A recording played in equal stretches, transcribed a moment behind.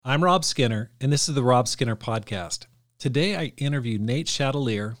I'm Rob Skinner, and this is the Rob Skinner Podcast. Today I interview Nate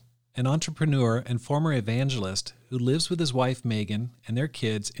Chatellier, an entrepreneur and former evangelist who lives with his wife Megan and their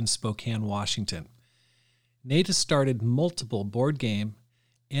kids in Spokane, Washington. Nate has started multiple board game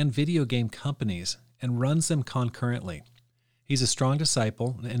and video game companies and runs them concurrently. He's a strong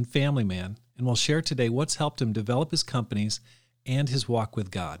disciple and family man, and will share today what's helped him develop his companies and his walk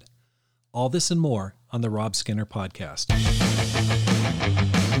with God. All this and more on the Rob Skinner Podcast.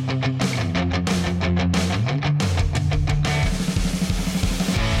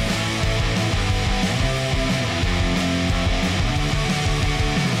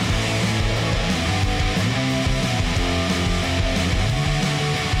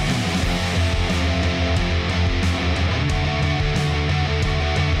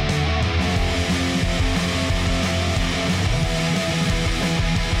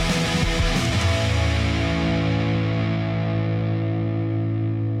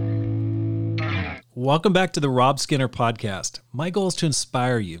 Welcome back to the Rob Skinner Podcast. My goal is to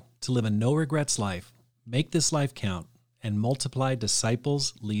inspire you to live a no-regrets life, make this life count, and multiply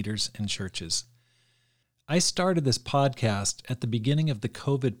disciples, leaders, and churches. I started this podcast at the beginning of the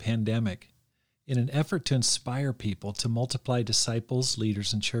COVID pandemic in an effort to inspire people to multiply disciples,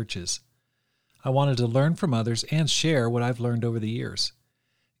 leaders, and churches. I wanted to learn from others and share what I've learned over the years.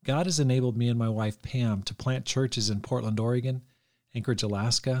 God has enabled me and my wife Pam to plant churches in Portland, Oregon, Anchorage,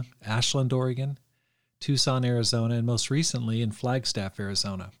 Alaska, Ashland, Oregon, Tucson, Arizona, and most recently in Flagstaff,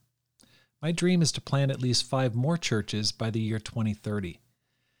 Arizona. My dream is to plant at least 5 more churches by the year 2030.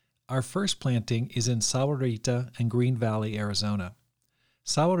 Our first planting is in Sahuarita and Green Valley, Arizona.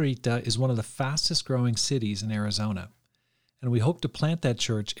 Sahuarita is one of the fastest growing cities in Arizona, and we hope to plant that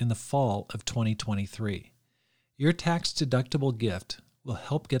church in the fall of 2023. Your tax-deductible gift will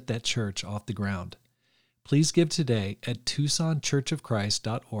help get that church off the ground. Please give today at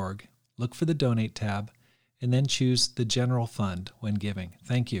TucsonChurchOfChrist.org. Look for the Donate tab, and then choose the General Fund when giving.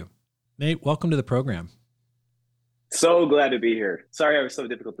 Thank you. Nate, welcome to the program. So glad to be here. Sorry I was so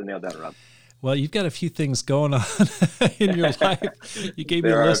difficult to nail down, Rob. Well, you've got a few things going on in your life. You gave me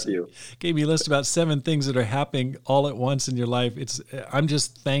a list. Gave me a list about 7 things that are happening all at once in your life. I'm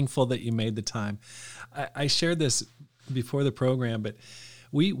just thankful that you made the time. I shared this before the program, but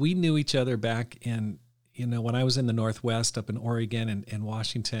we knew each other back in, when I was in the Northwest up in Oregon and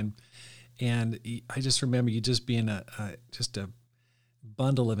Washington. And I just remember you just being just a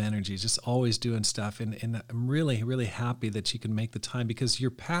bundle of energy, just always doing stuff. And I'm really, really happy that you can make the time because your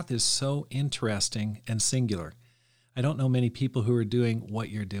path is so interesting and singular. I don't know many people who are doing what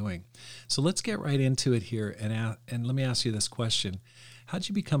you're doing. So let's get right into it here. And let me ask you this question. How'd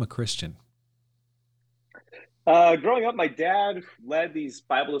you become a Christian? Growing up, my dad led these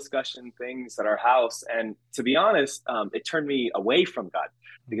Bible discussion things at our house. And to be honest, it turned me away from God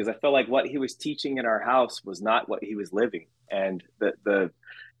because I felt like what he was teaching in our house was not what he was living. And the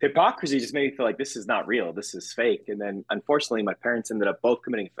hypocrisy just made me feel like this is not real. This is fake. And then unfortunately, my parents ended up both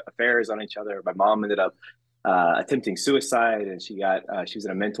committing affairs on each other. My mom ended up attempting suicide, and she was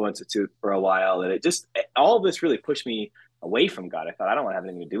in a mental institute for a while. And all of this really pushed me away from God. I thought, I don't want to have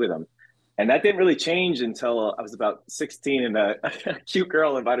anything to do with him. And that didn't really change until I was about 16 and a cute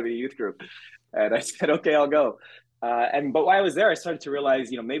girl invited me to youth group. And I said, okay, I'll go. But while I was there, I started to realize,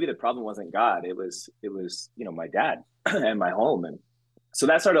 maybe the problem wasn't God. It was my dad and my home. And so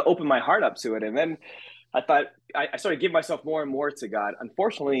that started to open my heart up to it. And then I thought, I started giving myself more and more to God.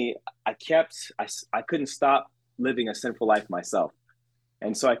 Unfortunately, I couldn't stop living a sinful life myself.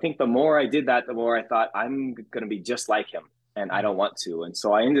 And so I think the more I did that, the more I thought I'm going to be just like him. And I don't want to. And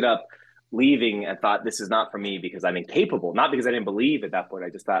so I ended up leaving and thought this is not for me because I'm incapable, not because I didn't believe at that point. I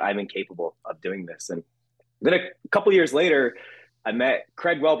just thought I'm incapable of doing this. And then a couple years later, I met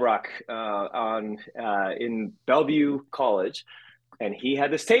Craig Welbrock in Bellevue College, and he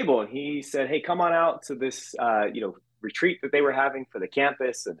had this table and he said, hey, come on out to this, retreat that they were having for the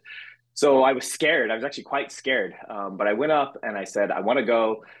campus. And so I was scared. I was actually quite scared. But I went up and I said, I want to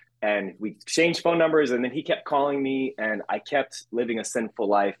go. And we exchanged phone numbers, and then he kept calling me, and I kept living a sinful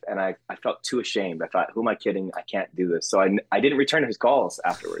life, and I felt too ashamed. I thought, who am I kidding? I can't do this. So I didn't return his calls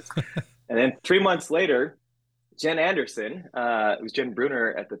afterwards. And then 3 months later, Jen Anderson, it was Jen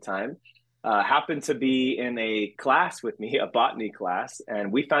Bruner at the time, happened to be in a class with me, a botany class,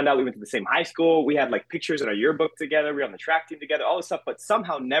 and we found out we went to the same high school. We had like pictures in our yearbook together. We were on the track team together, all this stuff, but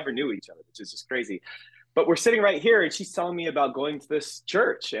somehow never knew each other, which is just crazy. But we're sitting right here, and she's telling me about going to this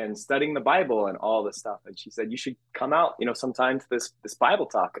church and studying the Bible and all this stuff. And she said, you should come out, sometime to this Bible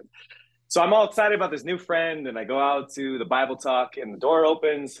talk. So I'm all excited about this new friend, and I go out to the Bible talk, and the door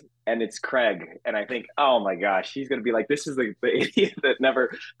opens, and it's Craig. And I think, oh my gosh, he's going to be like, this is the idiot that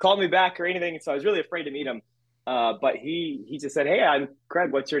never called me back or anything. So I was really afraid to meet him. But he just said, hey, I'm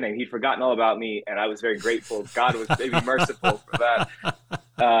Craig. What's your name? He'd forgotten all about me, and I was very grateful. God was maybe merciful for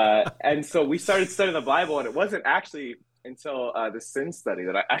that. And so we started studying the Bible, and it wasn't actually until the sin study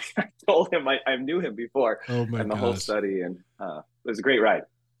that I told him I knew him before, and the whole study, and it was a great ride.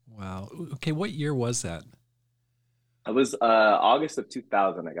 Wow. Okay, what year was that? It was August of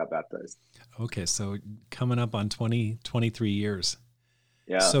 2000 I got baptized. Okay, so coming up on 23 years.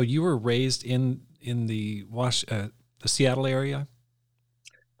 Yeah. So you were raised in the Seattle area?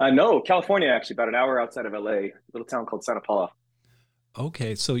 No, California, actually, about an hour outside of LA, a little town called Santa Paula.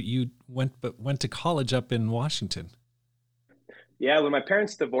 Okay, so you went to college up in Washington. Yeah, when my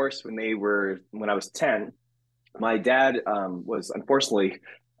parents divorced when I was 10, my dad was unfortunately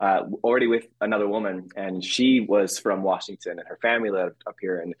already with another woman, and she was from Washington, and her family lived up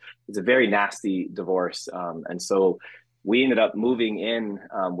here, and it's a very nasty divorce. And so we ended up moving in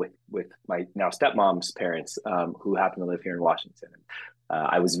with my now stepmom's parents, who happen to live here in Washington.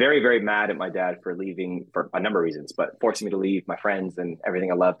 I was very, very mad at my dad for leaving for a number of reasons, but forcing me to leave my friends and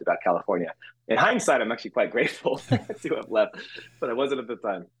everything I loved about California. In hindsight, I'm actually quite grateful to have left, but I wasn't at the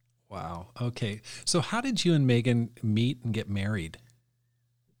time. Wow. Okay. So how did you and Megan meet and get married?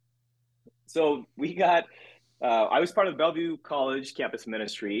 So we got, I was part of the Bellevue College campus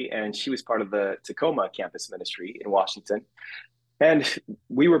ministry, and she was part of the Tacoma campus ministry in Washington. And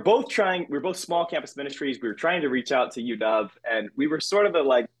we were both small campus ministries. We were trying to reach out to UW, and we were sort of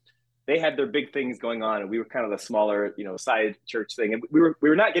they had their big things going on, and we were kind of the smaller, side church thing. And we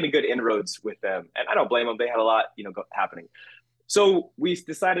were not getting good inroads with them. And I don't blame them. They had a lot, happening. So we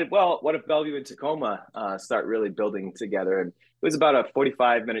decided, well, what if Bellevue and Tacoma start really building together? And it was about a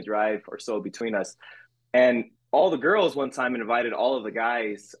 45-minute drive or so between us. And all the girls one time invited all of the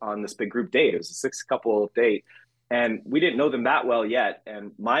guys on this big group date. It was a 6-couple date. And we didn't know them that well yet.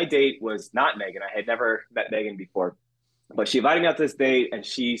 And my date was not Megan. I had never met Megan before. But she invited me out to this date, and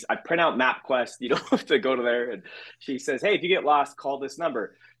I print out MapQuest, to go to there. And she says, hey, if you get lost, call this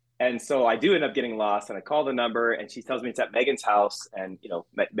number. And so I do end up getting lost, and I call the number, and she tells me it's at Megan's house, and,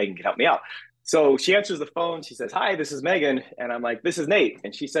 Megan can help me out. So she answers the phone. She says, hi, this is Megan. And I'm like, this is Nate.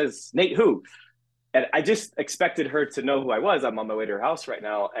 And she says, Nate, who? And I just expected her to know who I was. I'm on my way to her house right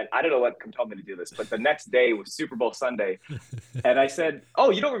now. And I don't know what compelled me to do this, but the next day was Super Bowl Sunday. And I said, oh,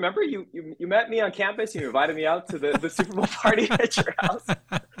 you don't remember? You met me on campus. You invited me out to the Super Bowl party at your house.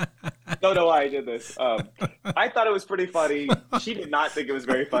 Don't know why I did this. I thought it was pretty funny. She did not think it was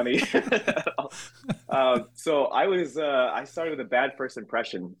very funny. So I started with a bad first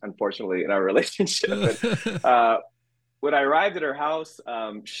impression, unfortunately, in our relationship. When I arrived at her house,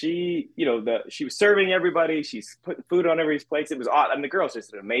 she was serving everybody. She's putting food on everybody's plates. It was odd. And the girls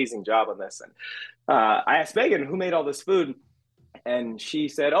just did an amazing job on this. And I asked Megan, who made all this food? And she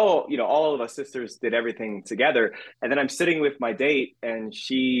said, oh, all of us sisters did everything together. And then I'm sitting with my date, and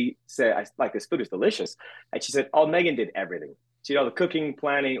she said, this food is delicious. And she said, oh, Megan did everything. She did all the cooking,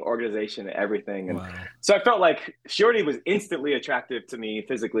 planning, organization, everything. And wow. So I felt like she already was instantly attractive to me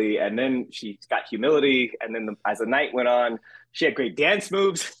physically. And then she got humility. And then as the night went on, she had great dance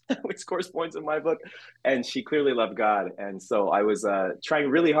moves, which scores points in my book. And she clearly loved God. And so I was trying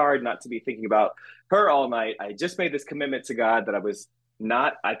really hard not to be thinking about her all night. I just made this commitment to God that I was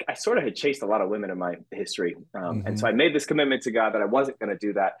not, I sort of had chased a lot of women in my history. And so I made this commitment to God that I wasn't going to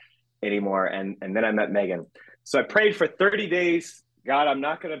do that anymore. And then I met Megan. So I prayed for 30 days. God, I'm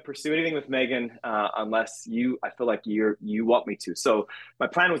not going to pursue anything with Megan unless I feel like you want me to. So my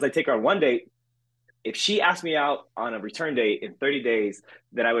plan was I take her on one date. If she asked me out on a return date in 30 days,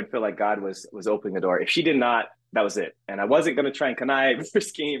 then I would feel like God was opening the door. If she did not, that was it. And I wasn't going to try and connive or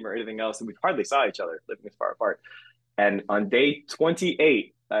scheme or anything else. And we hardly saw each other, living as far apart. And on day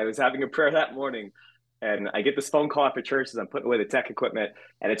 28, I was having a prayer that morning. And I get this phone call after church as I'm putting away the tech equipment,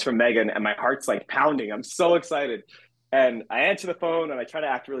 and it's from Megan, and my heart's like pounding. I'm so excited. And I answer the phone, and I try to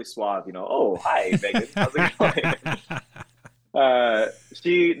act really suave, oh, hi, Megan. How's it going?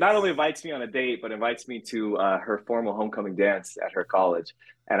 She not only invites me on a date, but invites me to her formal homecoming dance at her college.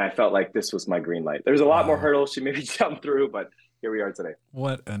 And I felt like this was my green light. There's a lot more hurdles she maybe jumped through, but here we are today.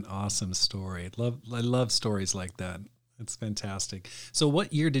 What an awesome story. I love stories like that. It's fantastic. So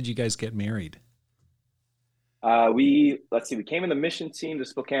what year did you guys get married? We came in the mission team to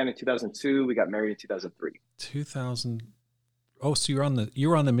Spokane in 2002. We got married in 2003. 2000. Oh, so you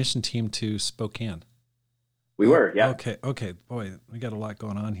were on the mission team to Spokane. We were, yeah. Okay. Boy, we got a lot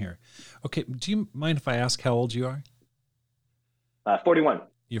going on here. Okay. Do you mind if I ask how old you are? 41.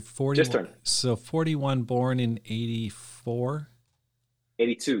 You're 41. Just turned. So 41, born in 84?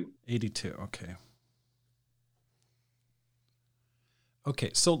 82. 82, okay.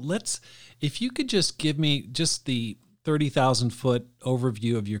 Okay, so if you could just give me just the 30,000 foot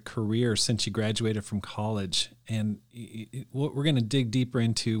overview of your career since you graduated from college, and we're going to dig deeper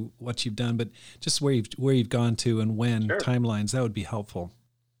into what you've done, but just where you've gone to and when, Sure. timelines, that would be helpful.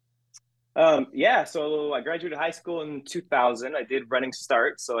 Yeah, so I graduated high school in 2000. I did running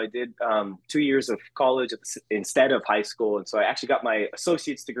start. So I did 2 years of college instead of high school. And so I actually got my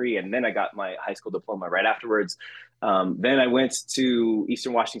associate's degree, and then I got my high school diploma right afterwards. Then I went to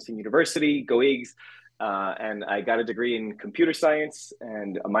Eastern Washington University, go Eags, and I got a degree in computer science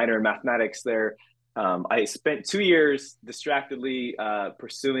and a minor in mathematics there. I spent 2 years distractedly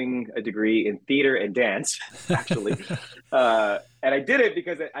pursuing a degree in theater and dance, actually. And I did it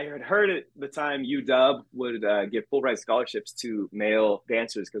because I had heard at the time UW would give full ride scholarships to male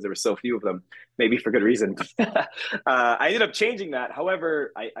dancers because there were so few of them, maybe for good reason. I ended up changing that.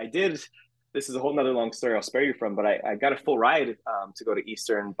 However, I did. This is a whole nother long story I'll spare you from, but I got a full ride to go to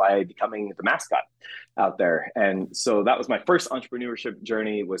Eastern by becoming the mascot out there. And so that was my first entrepreneurship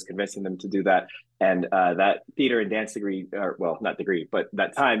journey, was convincing them to do that. And that theater and dance degree, or well, not degree, but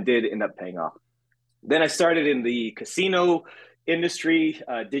that time did end up paying off. Then I started in the casino industry,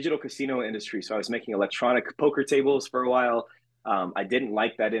 digital casino industry. So I was making electronic poker tables for a while. I didn't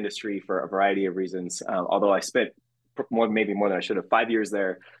like that industry for a variety of reasons, although I spent maybe more than I should have, 5 years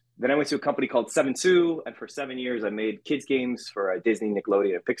there. Then I went to a company called 7-2, and for 7 years I made kids games for Disney,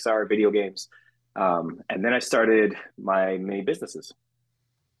 Nickelodeon, and Pixar video games. And then I started my mini businesses.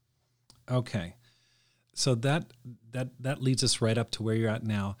 Okay, so that leads us right up to where you're at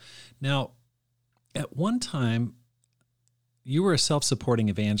now. Now, at one time, you were a self-supporting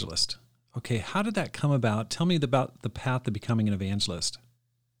evangelist. Okay, how did that come about? Tell me about the path to becoming an evangelist.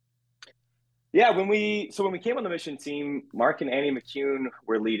 Yeah, when we came on the mission team, Mark and Annie McCune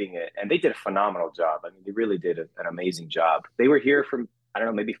were leading it, and they did a phenomenal job. I mean, they really did an amazing job. They were here for, I don't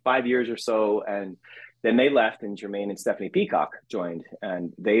know, maybe 5 years or so, and then they left, and Jermaine and Stephanie Peacock joined,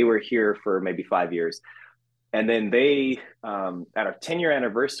 and they were here for maybe 5 years. And then they, at our 10-year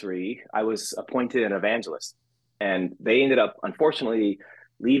anniversary, I was appointed an evangelist, and they ended up, unfortunately,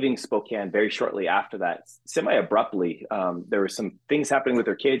 leaving Spokane very shortly after that, semi-abruptly. There were some things happening with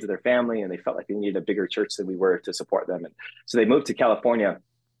their kids and their family, and they felt like they needed a bigger church than we were to support them. And so they moved to California.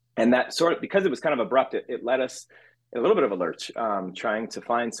 And that sort of, because it was kind of abrupt, it led us in a little bit of a lurch, trying to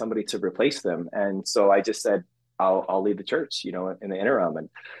find somebody to replace them. And so I just said, I'll lead the church, in the interim. And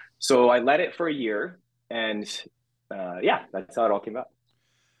so I led it for a year, and yeah, that's how it all came about.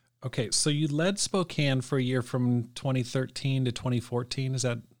 Okay, so you led Spokane for a year from 2013 to 2014. Is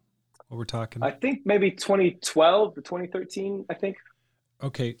that what we're talking? I think maybe 2012 to 2013, I think.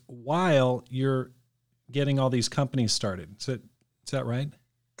 Okay, while you're getting all these companies started. Is that right?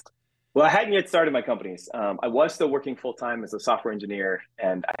 Well, I hadn't yet started my companies. I was still working full-time as a software engineer,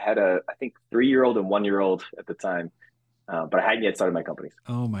 and I had I think 3-year-old and 1-year-old at the time, but I hadn't yet started my companies.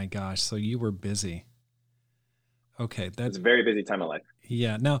 Oh my gosh, so you were busy. Okay, it's a very busy time of life.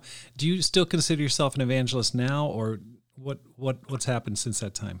 Yeah. Now, do you still consider yourself an evangelist now, or what's happened since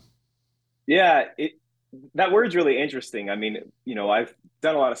that time? Yeah, that word's really interesting. I mean, I've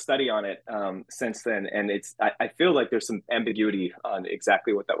done a lot of study on it since then, and I feel like there's some ambiguity on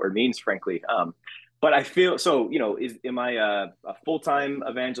exactly what that word means, frankly. But I feel so. Am I a full-time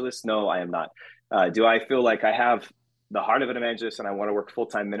evangelist? No, I am not. Do I feel like I have the heart of an evangelist and I want to work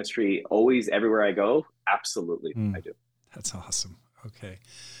full-time ministry always, everywhere I go? Absolutely, I do. That's awesome. Okay.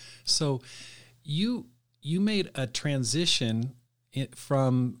 So you made a transition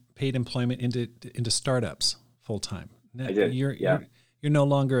from paid employment into startups full-time. I did. You're no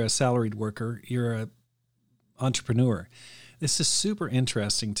longer a salaried worker. You're an entrepreneur. This is super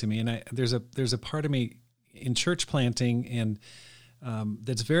interesting to me. And there's a part of me in church planting and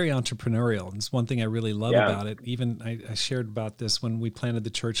that's very entrepreneurial. It's one thing I really love about it. Even I shared about this when we planted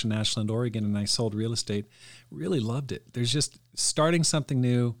the church in Ashland, Oregon, and I sold real estate. Really loved it. There's just starting something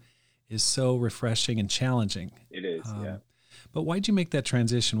new is so refreshing and challenging. It is, yeah. But why'd you make that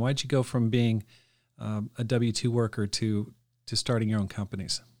transition? Why'd you go from being a W-2 worker to starting your own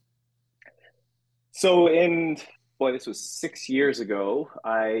companies? So this was 6 years ago,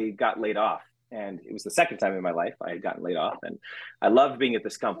 I got laid off. And it was the second time in my life I had gotten laid off. And I loved being at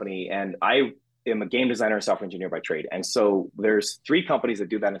this company. And I am a game designer and software engineer by trade. And so there's 3 companies that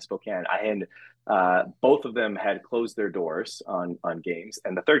do that in Spokane. Both of them had closed their doors on games.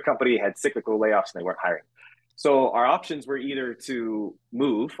 And the third company had cyclical layoffs and they weren't hiring. So our options were either to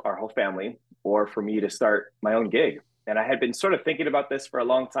move our whole family or for me to start my own gig. And I had been sort of thinking about this for a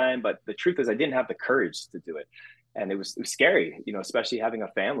long time, but the truth is I didn't have the courage to do it. And it was scary, especially having a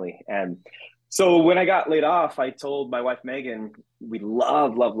family. And so when I got laid off, I told my wife, Megan, we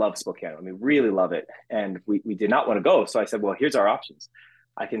love, love, love Spokane. I mean, really love it. And we did not want to go. So I said, well, here's our options.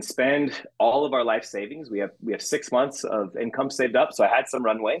 I can spend all of our life savings. We have 6 months of income saved up. So I had some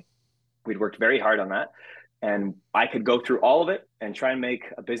runway. We'd worked very hard on that. And I could go through all of it and try and make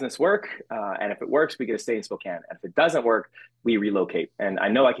a business work. And if it works, we get to stay in Spokane. And if it doesn't work, we relocate. And I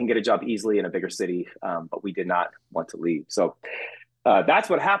know I can get a job easily in a bigger city, but we did not want to leave. So that's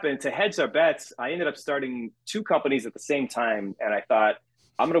what happened. To hedge our bets, I ended up starting 2 companies at the same time. And I thought,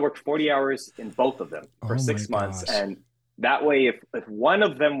 I'm going to work 40 hours in both of them for 6 months. And that way, if one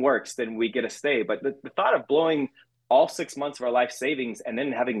of them works, then we get to stay. But the thought of blowing all 6 months of our life savings and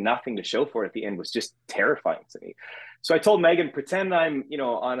then having nothing to show for it at the end was just terrifying to me. So I told Megan, pretend I'm,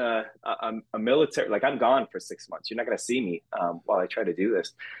 on a military, like I'm gone for 6 months. You're not going to see me while I try to do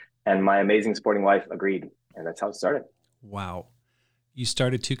this. And my amazing sporting wife agreed. And that's how it started. Wow. You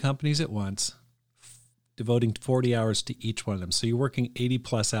started 2 companies at once, devoting 40 hours to each one of them. So you're working 80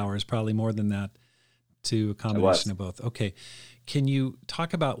 plus hours, probably more than that, to a combination of both. Okay. Can you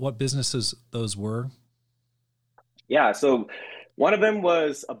talk about what businesses those were? Yeah, so one of them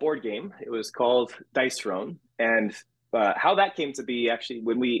was a board game. It was called Dice Throne. And how that came to be, actually,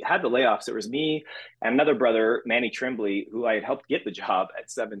 when we had the layoffs, it was me and another brother, Manny Tremblay, who I had helped get the job at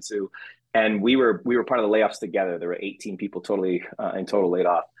 7-2. And we were part of the layoffs together. There were 18 people in total laid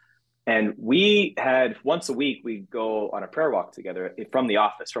off. And we had once a week, we'd go on a prayer walk together from the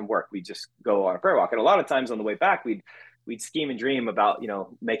office, from work. We'd just go on a prayer walk. And a lot of times on the way back, we'd scheme and dream about,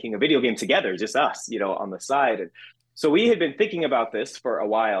 making a video game together, just us, on the side. And so we had been thinking about this for a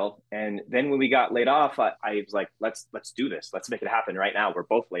while. And then when we got laid off, I was like, let's do this. Let's make it happen right now. We're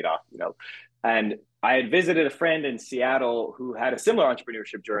both laid off, And I had visited a friend in Seattle who had a similar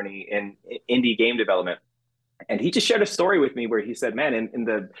entrepreneurship journey in indie game development. And he just shared a story with me where he said, man, in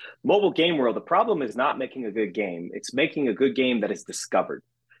the mobile game world, the problem is not making a good game. It's making a good game that is discovered.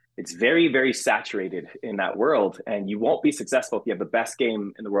 It's very, very saturated in that world. And you won't be successful if you have the best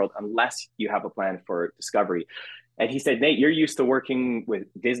game in the world unless you have a plan for discovery. And he said, Nate, you're used to working with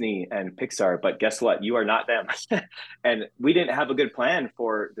Disney and Pixar, but guess what? You are not them. And we didn't have a good plan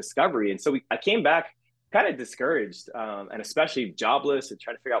for discovery. And so I came back kind of discouraged and especially jobless and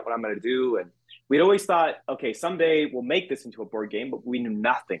trying to figure out what I'm going to do. And we'd always thought, okay, someday we'll make this into a board game, but we knew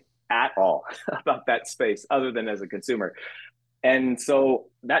nothing at all about that space other than as a consumer. And so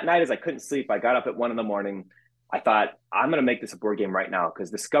that night, as I couldn't sleep, I got up at 1 a.m. I thought, I'm going to make this a board game right now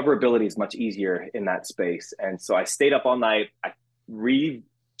because discoverability is much easier in that space. And so I stayed up all night. I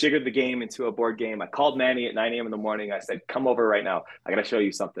rejiggered the game into a board game. I called Manny at 9 a.m. in the morning. I said, come over right now. I got to show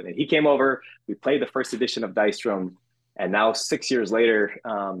you something. And he came over. We played the first edition of Dice Throne. And now 6 years later,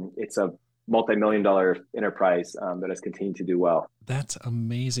 it's a multi-million-dollar enterprise that has continued to do well. That's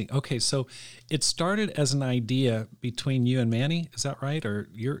amazing. Okay, so it started as an idea between you and Manny, is that right?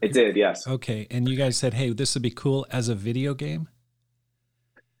 It did, yes. Okay, and you guys said, hey, this would be cool as a video game?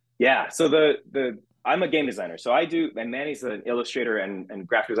 Yeah, so I'm a game designer. So and Manny's an illustrator and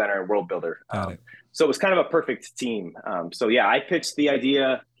graphic designer and world builder. So it was kind of a perfect team. So yeah, I pitched the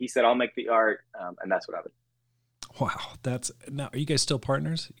idea. He said, I'll make the art. And that's what happened. Wow. Now, are you guys still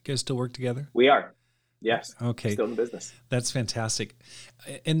partners? You guys still work together? We are. Yes. Okay. Still in the business. That's fantastic.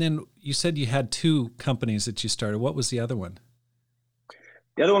 And then you said you had 2 companies that you started. What was the other one?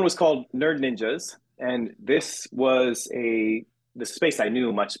 The other one was called Nerd Ninjas. And this was the space I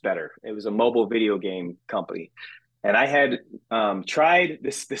knew much better. It was a mobile video game company. And I had tried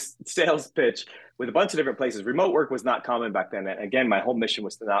this sales pitch with a bunch of different places. Remote work was not common back then. And again, my whole mission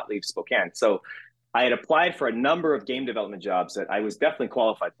was to not leave Spokane. So I had applied for a number of game development jobs that I was definitely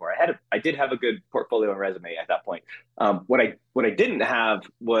qualified for. I did have a good portfolio and resume at that point. What I didn't have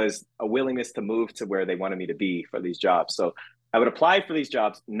was a willingness to move to where they wanted me to be for these jobs. So I would apply for these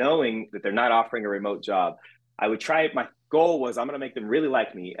jobs knowing that they're not offering a remote job. I would try it. My goal was I'm going to make them really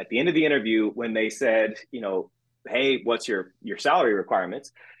like me. At the end of the interview, when they said, hey, what's your salary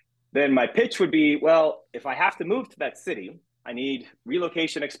requirements? Then my pitch would be, well, if I have to move to that city, I need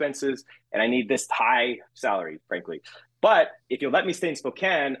relocation expenses and I need this high salary, frankly. But if you'll let me stay in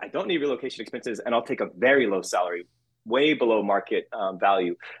Spokane, I don't need relocation expenses and I'll take a very low salary, way below market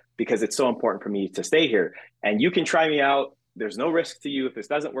value, because it's so important for me to stay here. And you can try me out. There's no risk to you. If this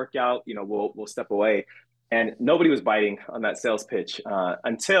doesn't work out, we'll step away. And nobody was biting on that sales pitch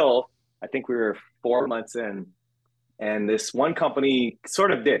until I think we were 4 months in. And this one company sort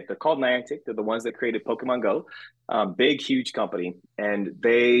of did. They're called Niantic. They're the ones that created Pokemon Go. Big, huge company. And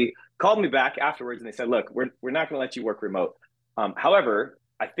they called me back afterwards and they said, look, we're not going to let you work remote. However,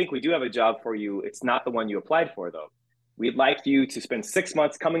 I think we do have a job for you. It's not the one you applied for, though. We'd like you to spend 6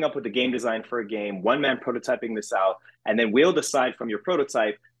 months coming up with a game design for a game, one-man prototyping this out, and then we'll decide from your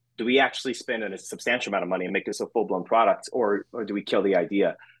prototype, do we actually spend a substantial amount of money and make this a full-blown product, or do we kill the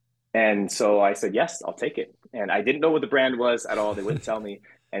idea? And so I said, yes, I'll take it. And I didn't know what the brand was at all. They wouldn't tell me.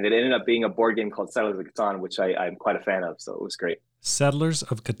 And it ended up being a board game called Settlers of Catan, which I'm quite a fan of. So it was great. Settlers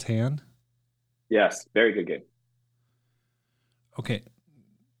of Catan? Yes, very good game. Okay.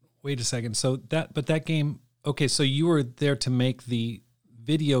 Wait a second. So that game, okay, so you were there to make the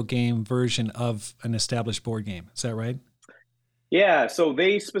video game version of an established board game. Is that right? Yeah, so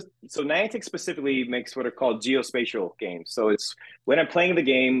Niantic specifically makes what are called geospatial games. So it's when I'm playing the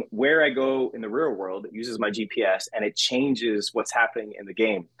game, where I go in the real world, it uses my GPS and it changes what's happening in the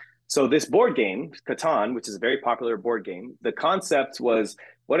game. So this board game, Catan, which is a very popular board game, the concept was,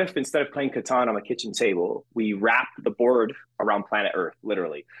 what if instead of playing Catan on a kitchen table, we wrap the board around planet Earth,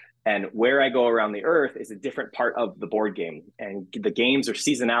 literally. And where I go around the Earth is a different part of the board game. And the games are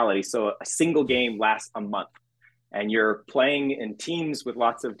seasonality. So a single game lasts a month. And you're playing in teams with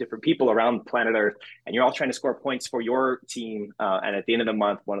lots of different people around planet Earth, and you're all trying to score points for your team. And at the end of the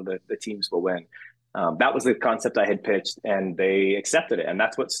month, one of the teams will win. That was the concept I had pitched, and they accepted it. And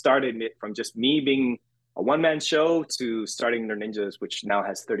that's what started it from just me being a one-man show to starting Nerd Ninjas, which now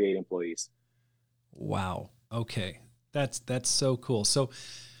has 38 employees. Wow. Okay. That's so cool. So,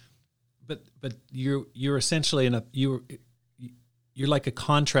 but you're essentially you're like a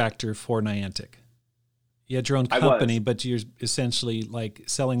contractor for Niantic. You had your own company, but you're essentially like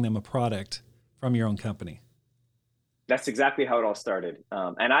selling them a product from your own company. That's exactly how it all started.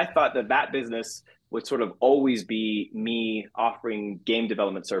 And I thought that business would sort of always be me offering game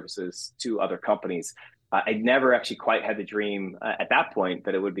development services to other companies. I never actually quite had the dream at that point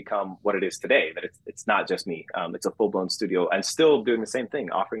that it would become what it is today, that it's not just me. It's a full-blown studio and still doing the same thing,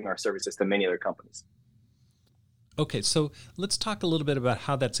 offering our services to many other companies. Okay, so let's talk a little bit about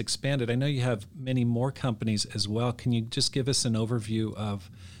how that's expanded. I know you have many more companies as well. Can you just give us an overview of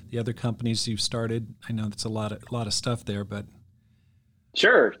the other companies you've started? I know that's a lot of stuff there, but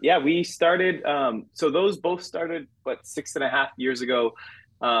sure. Yeah, we started. So those both started 6.5 years ago.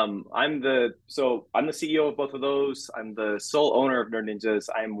 I'm the CEO of both of those. I'm the sole owner of Nerd Ninjas.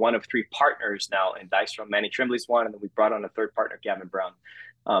 I'm one of 3 partners now in Dice From. Manny Tremblay's one, and then we brought on a third partner, Gavin Brown.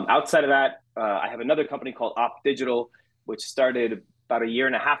 Outside of that, I have another company called Op Digital, which started about 1.5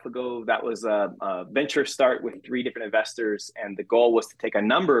 years ago. That was a venture start with 3 different investors. And the goal was to take a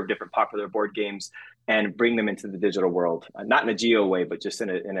number of different popular board games and bring them into the digital world, not in a geo way, but just in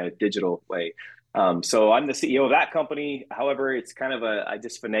a digital way. So I'm the CEO of that company. However, it's kind of I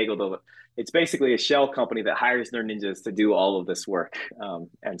just finagled over. It's basically a shell company that hires Nerd Ninjas to do all of this work.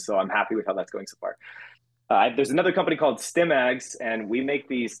 And so I'm happy with how that's going so far. There's another company called StimMags, and we make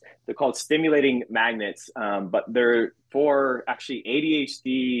these. They're called stimulating magnets, but they're for actually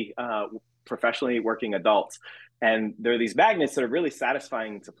ADHD professionally working adults. And there are these magnets that are really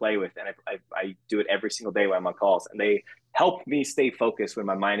satisfying to play with. And I do it every single day when I'm on calls, and they help me stay focused when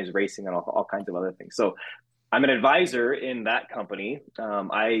my mind is racing on all kinds of other things. So I'm an advisor in that company.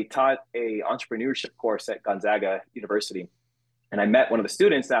 I taught a entrepreneurship course at Gonzaga University, and I met one of the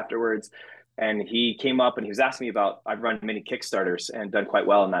students afterwards. And he came up and he was asking me about, I've run many Kickstarters and done quite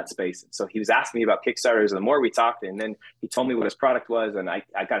well in that space. So he was asking me about Kickstarters, and the more we talked, and then he told me what his product was, and I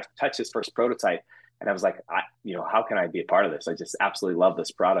got to touch his first prototype. And I was like, how can I be a part of this? I just absolutely love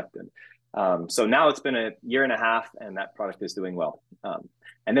this product. And so now it's been 1.5 years, and that product is doing well.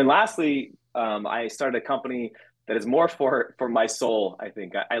 And then lastly, I started a company that is more for my soul, I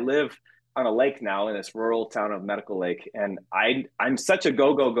think. I live on a lake now in this rural town of Medical Lake. And I'm such a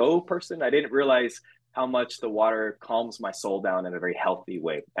go person. I didn't realize how much the water calms my soul down in a very healthy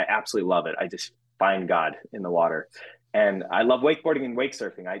way. I absolutely love it. I just find God in the water. And I love wakeboarding and wake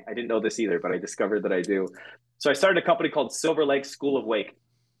surfing. I didn't know this either, but I discovered that I do. So I started a company called Silver Lake School of Wake.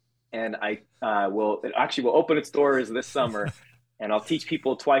 And it will open its doors this summer. And I'll teach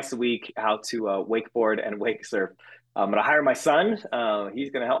people twice a week how to wakeboard and wake surf. I'm going to hire my son. He's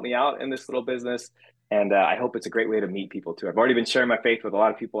going to help me out in this little business. And I hope it's a great way to meet people too. I've already been sharing my faith with a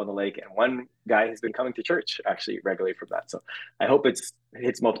lot of people on the lake. And one guy has been coming to church actually regularly from that. So I hope it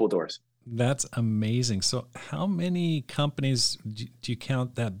hits multiple doors. That's amazing. So how many companies do you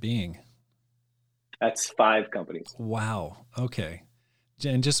count that being? That's 5 companies. Wow. Okay.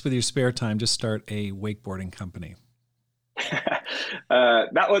 And just with your spare time, just start a wakeboarding company.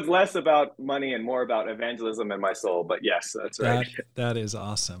 That was less about money and more about evangelism and my soul. But yes, that's right. That is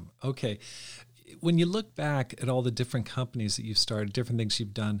awesome. Okay. when you look back at all the different companies that you've started, different things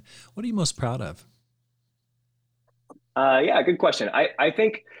you've done, what are you most proud of? Yeah, good question. I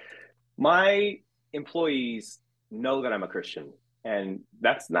think my employees know that I'm a Christian, and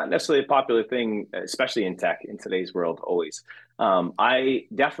that's not necessarily a popular thing, especially in tech in today's world, always. I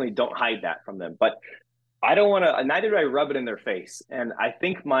definitely don't hide that from them, but I don't want to, neither do I rub it in their face. And I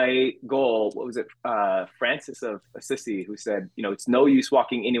think my goal, what was it? Francis of Assisi, who said, it's no use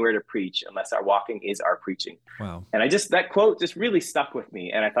walking anywhere to preach unless our walking is our preaching. Wow. And that quote just really stuck with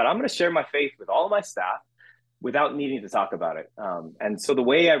me. And I thought, I'm going to share my faith with all of my staff without needing to talk about it. And so the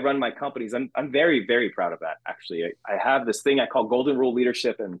way I run my companies, I'm very, very proud of that. Actually, I have this thing I call Golden Rule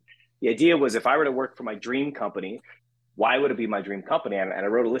Leadership. And the idea was, if I were to work for my dream company, why would it be my dream company? And I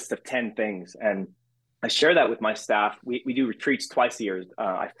wrote a list of 10 things. And I share that with my staff. We do retreats twice a year.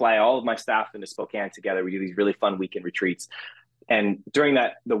 I fly all of my staff into Spokane together. We do these really fun weekend retreats. And during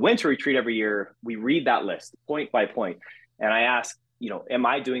the winter retreat every year, we read that list point by point. And I ask, am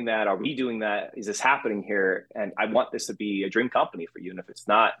I doing that? Are we doing that? Is this happening here? And I want this to be a dream company for you. And if it's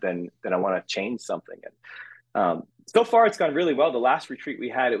not, then I want to change something. And so far, it's gone really well. The last retreat we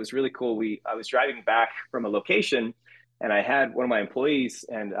had, it was really cool. I was driving back from a location, and I had one of my employees,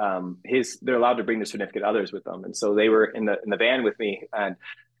 and they're allowed to bring their significant others with them. And so they were in the van with me, and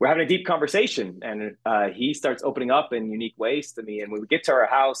we're having a deep conversation. And he starts opening up in unique ways to me. And when we get to our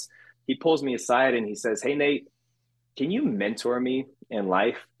house, he pulls me aside and he says, "Hey, Nate, can you mentor me in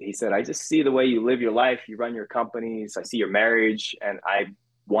life?" He said, "I just see the way you live your life. You run your companies. I see your marriage, and I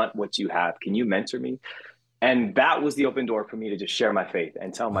want what you have. Can you mentor me?" And that was the open door for me to just share my faith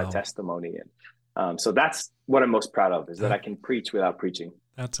and tell my testimony. And so that's what I'm most proud of, is that I can preach without preaching.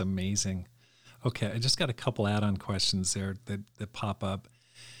 That's amazing. Okay, I just got a couple add-on questions there that pop up.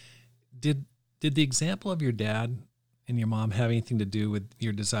 Did the example of your dad and your mom have anything to do with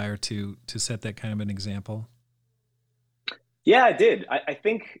your desire to set that kind of an example? Yeah, it did. I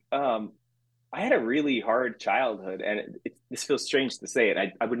think I had a really hard childhood, and this feels strange to say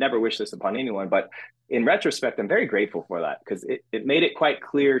it. I would never wish this upon anyone, but in retrospect, I'm very grateful for that, because it made it quite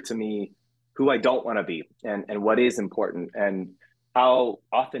clear to me who I don't want to be and what is important, and how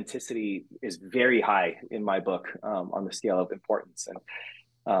authenticity is very high in my book on the scale of importance.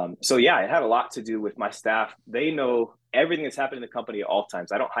 And so, yeah, it had a lot to do with my staff. They know everything that's happened in the company at all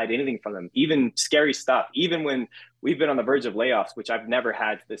times. I don't hide anything from them, even scary stuff, even when we've been on the verge of layoffs, which I've never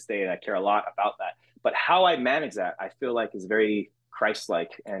had to this day, and I care a lot about that. But how I manage that, I feel like, is very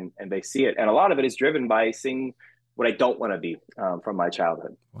Christ-like, and they see it. And a lot of it is driven by seeing what I don't want to be from my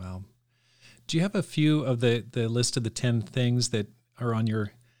childhood. Wow. Do you have a few of the list of the 10 things that are on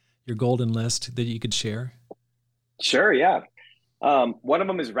your golden list that you could share? Sure, yeah. One of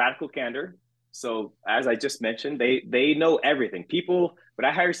them is radical candor. So as I just mentioned, they know everything. People, when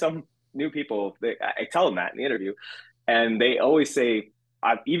I hire some new people, I tell them that in the interview, and they always say,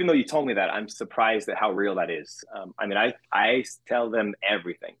 even though you told me that, I'm surprised at how real that is. I tell them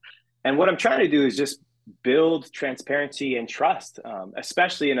everything. And what I'm trying to do is just build transparency and trust,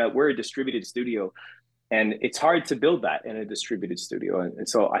 especially we're a distributed studio, and it's hard to build that in a distributed studio. And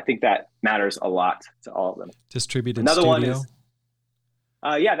so I think that matters a lot to all of them. Distributed Another studio? One is,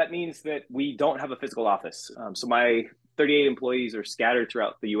 that means that we don't have a physical office. So my 38 employees are scattered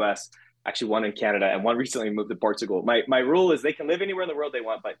throughout the U.S., actually one in Canada, and one recently moved to Portugal. My rule is they can live anywhere in the world they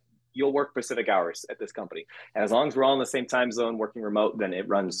want, but you'll work Pacific hours at this company. And as long as we're all in the same time zone working remote, then it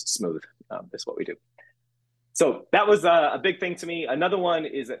runs smooth. That's what we do. So that was a big thing to me. Another one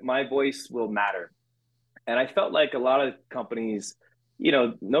is that my voice will matter. And I felt like a lot of companies,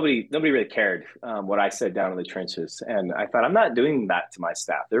 nobody really cared what I said down in the trenches. And I thought, I'm not doing that to my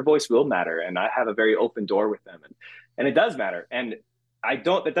staff. Their voice will matter. And I have a very open door with them. And it does matter. And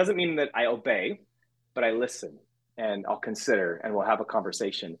that doesn't mean that I obey, but I listen, and I'll consider, and we'll have a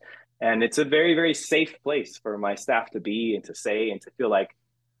conversation. And it's a very, very safe place for my staff to be and to say and to feel like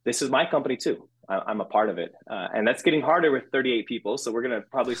this is my company too. I'm a part of it. And that's getting harder with 38 people. So we're going to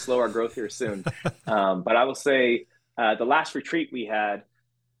probably slow our growth here soon. But I will say the last retreat we had,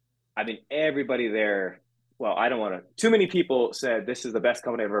 everybody there, well, I don't want to, too many people said, this is the best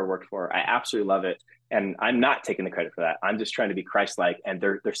company I've ever worked for. I absolutely love it. And I'm not taking the credit for that. I'm just trying to be Christ-like, and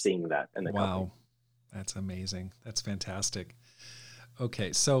they're seeing that in the company. Wow. That's amazing. That's fantastic.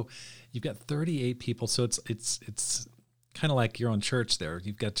 Okay. So you've got 38 people. So it's kind of like your own church there.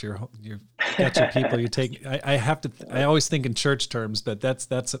 You've got your people you take. I always think in church terms, but that's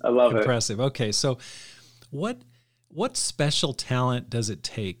impressive. It. Okay. So what special talent does it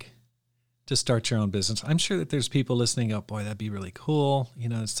take to start your own business? I'm sure that there's people listening up, boy, that'd be really cool.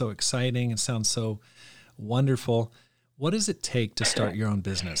 It's so exciting. It sounds so wonderful. What does it take to start your own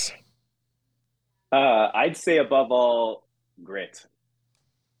business? I'd say above all, grit.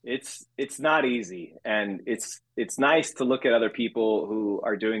 It's not easy, and it's nice to look at other people who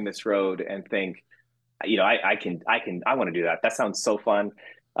are doing this road and think, I want to do that. That sounds so fun.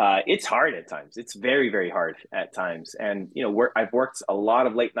 It's hard at times. It's very, very hard at times. And, I've worked a lot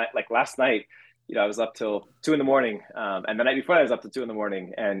of late night, like last night, I was up till 2 in the morning. And the night before I was up till 2 in the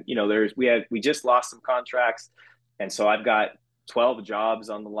morning. And, we just lost some contracts. And so I've got 12 jobs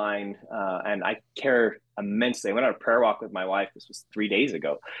on the line. And I care immensely. I went on a prayer walk with my wife. This was 3 days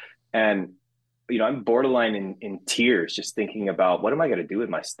ago. And, I'm borderline in tears just thinking about what am I going to do with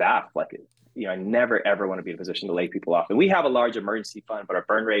my staff? Like, I never ever want to be in a position to lay people off. And we have a large emergency fund, but our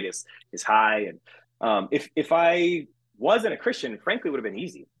burn rate is high. And if I wasn't a Christian, frankly, it would have been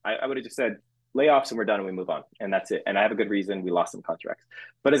easy. I would have just said layoffs and we're done and we move on, and that's it. And I have a good reason. We lost some contracts,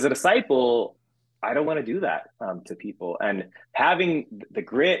 but as a disciple, I don't want to do that to people. And having the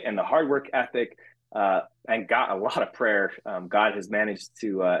grit and the hard work ethic, and got a lot of prayer, God has managed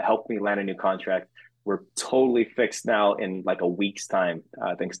to help me land a new contract. We're totally fixed now in like a week's time,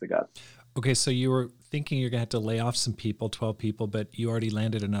 thanks to God. Okay, so you were thinking you're going to have to lay off some people, 12 people, but you already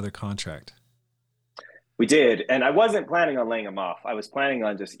landed another contract. We did, and I wasn't planning on laying them off. I was planning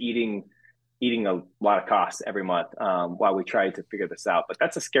on just eating a lot of costs every month while we tried to figure this out. But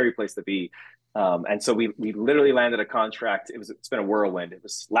that's a scary place to be. And so we literally landed a contract. It's been a whirlwind. It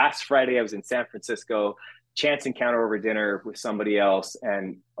was last Friday. I was in San Francisco, chance encounter over dinner with somebody else.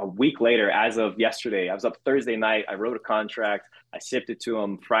 And a week later, as of yesterday, I was up Thursday night. I wrote a contract. I shipped it to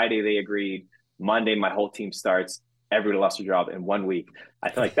them. Friday, they agreed. Monday, my whole team starts. Everybody lost their job in 1 week. I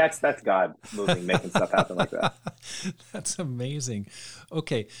feel like that's God moving, making stuff happen like that. That's amazing.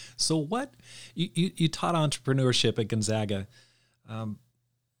 Okay, so what you taught entrepreneurship at Gonzaga.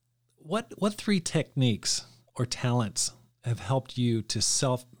 What three techniques or talents have helped you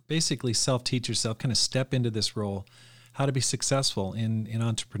to basically self-teach yourself, kind of step into this role, how to be successful in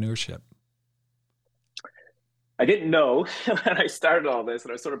entrepreneurship? I didn't know when I started all this,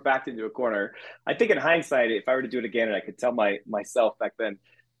 and I was sort of backed into a corner. I think in hindsight, if I were to do it again and I could tell myself back then,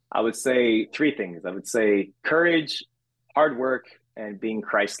 I would say three things. I would say courage, hard work, and being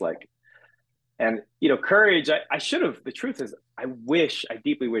Christ-like. And, courage, I should have, the truth is, I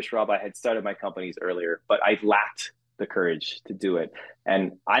deeply wish, Rob, I had started my companies earlier, but I lacked the courage to do it.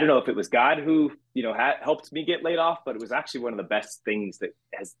 And I don't know if it was God who, helped me get laid off, but it was actually one of the best things it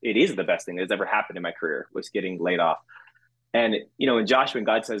is the best thing that's ever happened in my career, was getting laid off. And, in Joshua, when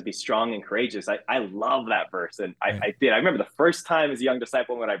God says, be strong and courageous, I love that verse. And I did. I remember the first time as a young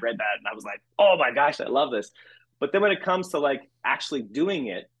disciple when I read that, and I was like, oh my gosh, I love this. But then when it comes to like actually doing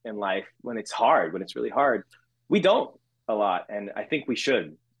it in life, when it's hard, when it's really hard, we don't a lot. And I think we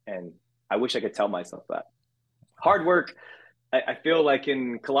should. And I wish I could tell myself that. Hard work, I feel like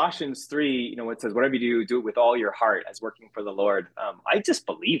in Colossians 3, it says, whatever you do it with all your heart as working for the Lord. I just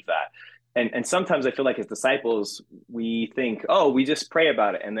believe that. And sometimes I feel like as disciples, we think, oh, we just pray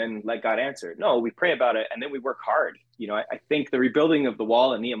about it and then let God answer. No, we pray about it and then we work hard. I think the rebuilding of the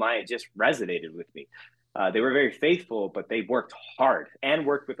wall in Nehemiah just resonated with me. They were very faithful, but they worked hard and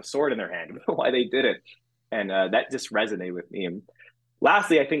worked with a sword in their hand. Why they did it. And that just resonated with me. And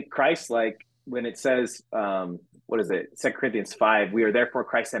lastly, I think Christ-like, when it says, what is it? 2 Corinthians 5, we are therefore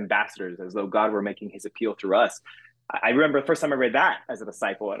Christ's ambassadors, as though God were making his appeal through us. I remember the first time I read that as a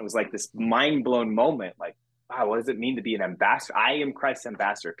disciple, and it was like this mind-blown moment. Like, wow, what does it mean to be an ambassador? I am Christ's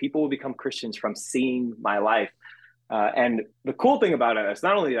ambassador. People will become Christians from seeing my life. And the cool thing about it is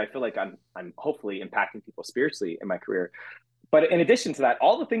not only that I feel like I'm hopefully impacting people spiritually in my career, but in addition to that,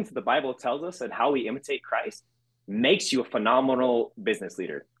 all the things that the Bible tells us and how we imitate Christ makes you a phenomenal business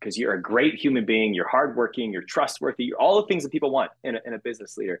leader, because you're a great human being, you're hardworking, you're trustworthy, you're all the things that people want in a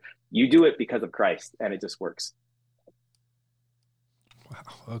business leader. You do it because of Christ, and it just works.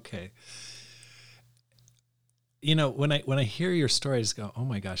 Wow. Okay. When I hear your story, I just go, oh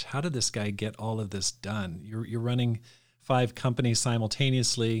my gosh, how did this guy get all of this done? You're running 5 companies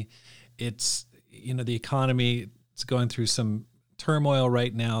simultaneously. It's, the economy is going through some turmoil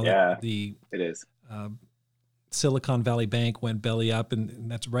right now. Yeah, it is. Silicon Valley Bank went belly up, and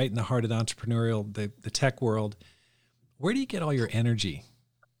that's right in the heart of the entrepreneurial, the tech world. Where do you get all your energy?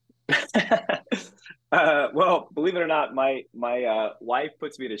 Well, believe it or not, my wife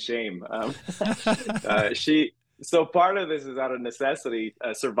puts me to shame. So part of this is out of necessity,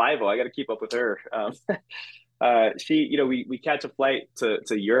 survival. I got to keep up with her. We catch a flight to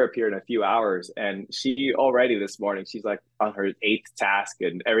Europe here in a few hours, and she already this morning, she's like on her 8th task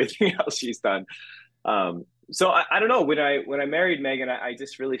and everything else she's done. So I don't know, when I married Megan, I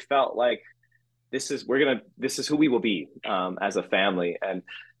just really felt like this is who we will be as a family. And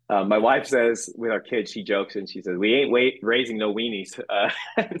My wife says with our kids, she jokes and she says, "We ain't raising no weenies,"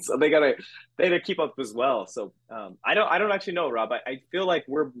 so they gotta keep up as well. So I don't actually know, Rob. I feel like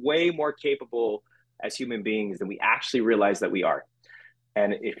we're way more capable as human beings than we actually realize that we are.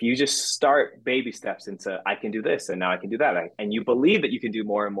 And if you just start baby steps into, I can do this and now I can do that, and you believe that you can do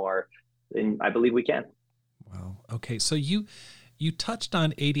more and more, then I believe we can. Wow. Okay. So you touched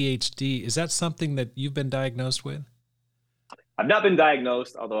on ADHD. Is that something that you've been diagnosed with? I've not been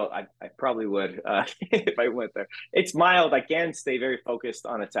diagnosed, although I probably would if I went there. It's mild. I can stay very focused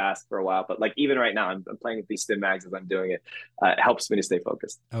on a task for a while, but like even right now, I'm playing with these stim mags as I'm doing it. It helps me to stay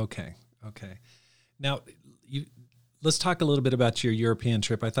focused. Okay. Okay. Now, let's talk a little bit about your European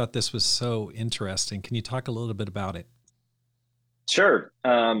trip. I thought this was so interesting. Can you talk a little bit about it? Sure.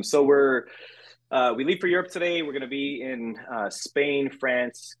 So we leave for Europe today. We're going to be in Spain,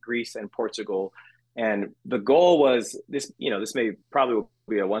 France, Greece, and Portugal. And the goal was this, this may probably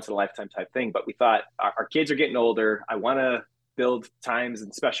be a once in a lifetime type thing, but we thought our kids are getting older. I want to build times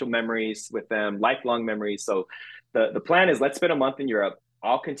and special memories with them, lifelong memories. So the plan is let's spend a month in Europe.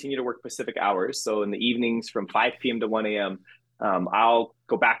 I'll continue to work Pacific hours. So in the evenings from 5 p.m. to 1 a.m., I'll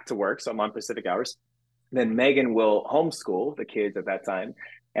go back to work. So I'm on Pacific hours. Then Megan will homeschool the kids at that time.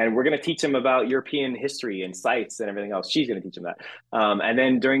 And we're going to teach them about European history and sites and everything else. She's going to teach them that. And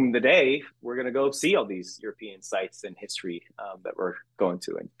then during the day, we're going to go see all these European sites and history that we're going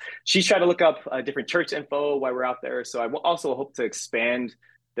to. And she's trying to look up different church info while we're out there. So I also hope to expand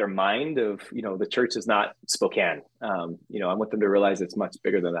their mind of, the church is not Spokane. I want them to realize it's much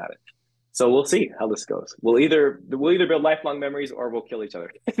bigger than that. So we'll see how this goes. We'll either build lifelong memories or we'll kill each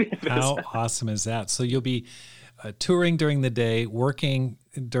other. How awesome is that? So you'll be touring during the day, working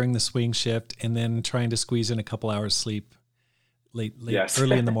during the swing shift, and then trying to squeeze in a couple hours sleep late yes.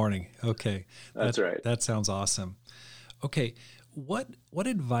 early in the morning. Okay. That's right. That sounds awesome. Okay. What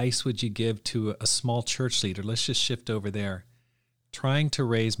advice would you give to a small church leader? Let's just shift over there. Trying to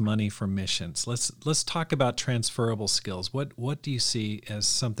raise money for missions. Let's talk about transferable skills. What do you see as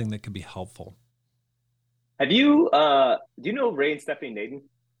something that could be helpful? Do you know Ray and Stephanie Naden?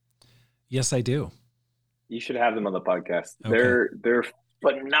 Yes, I do. You should have them on the podcast. Okay. They're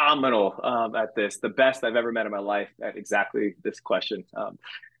phenomenal at this. The best I've ever met in my life at exactly this question.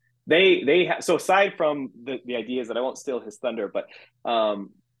 So aside from the ideas that I won't steal his thunder, but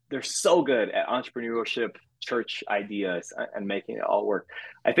they're so good at entrepreneurship, church ideas, and making it all work.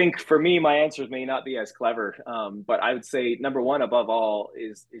 I think for me, my answers may not be as clever, but I would say number one above all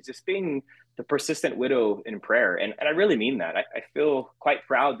is just being the persistent widow in prayer. And I really mean that. I feel quite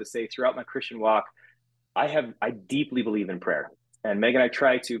proud to say throughout my Christian walk, I deeply believe in prayer. And Meg and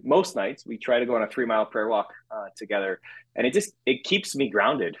I most nights, we try to go on a 3-mile prayer walk together. And it keeps me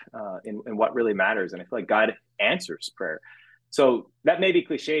grounded in what really matters. And I feel like God answers prayer. So that may be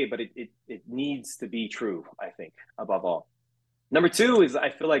cliche, but it needs to be true, I think, above all. Number two is I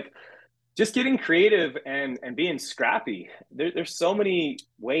feel like just getting creative and being scrappy. There's so many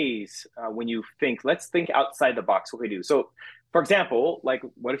ways when you let's think outside the box what we do. So for example, like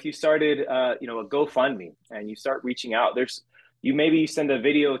what if you started, a GoFundMe and you start reaching out? Maybe you send a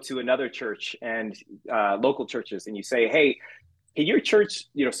video to another church and local churches, and you say, "Hey, can your church,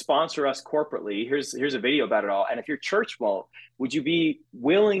 sponsor us corporately? Here's a video about it all. And if your church won't, would you be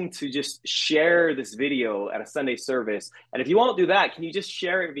willing to just share this video at a Sunday service? And if you won't do that, can you just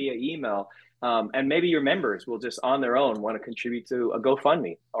share it via email? And maybe your members will just on their own want to contribute to a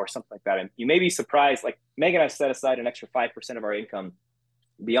GoFundMe or something like that." And you may be surprised, like Megan and I set aside an extra 5% of our income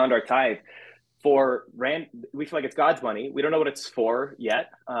beyond our tithe for rent. We feel like it's God's money. We don't know what it's for yet.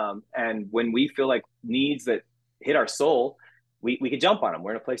 And when we feel like needs that hit our soul, we can jump on them.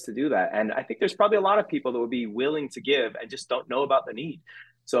 We're in a place to do that. And I think there's probably a lot of people that would be willing to give and just don't know about the need.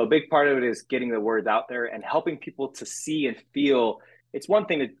 So a big part of it is getting the word out there and helping people to see and feel. It's one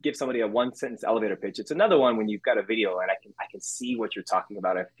thing to give somebody a 1-sentence elevator pitch. It's another one when you've got a video and I can see what you're talking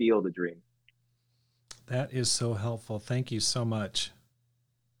about. I feel the dream. That is so helpful. Thank you so much.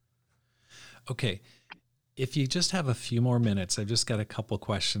 Okay. If you just have a few more minutes, I've just got a couple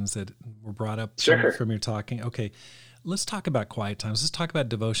questions that were brought up from your talking. Okay. Let's talk about quiet times. Let's talk about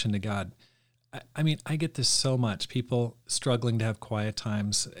devotion to God. I mean, I get this so much. People struggling to have quiet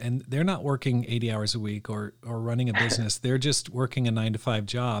times, and they're not working 80 hours a week or running a business. They're just working a 9-to-5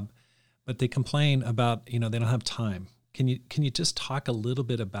 job, but they complain about, they don't have time. Can you just talk a little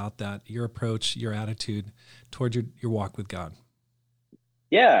bit about that, your approach, your attitude toward your walk with God?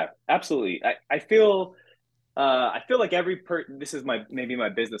 Yeah, absolutely. I feel like this is maybe my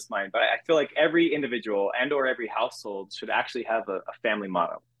business mind, but I feel like every individual and or every household should actually have a family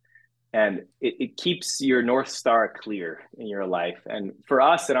motto. And it keeps your North Star clear in your life. And for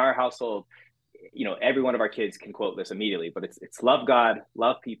us in our household, every one of our kids can quote this immediately, but it's love God,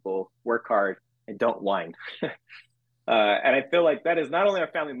 love people, work hard, and don't whine. And I feel like that is not only our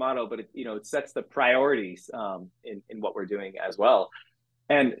family motto, but it sets the priorities in what we're doing as well.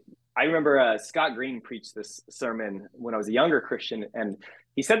 And I remember Scott Green preached this sermon when I was a younger Christian, and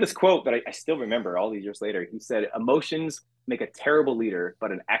he said this quote that I still remember all these years later. He said, "Emotions make a terrible leader,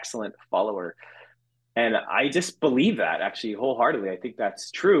 but an excellent follower." And I just believe that actually wholeheartedly. I think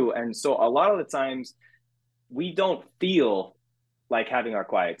that's true. And so a lot of the times we don't feel like having our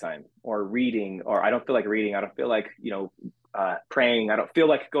quiet time or reading, or I don't feel like reading. I don't feel like, praying. I don't feel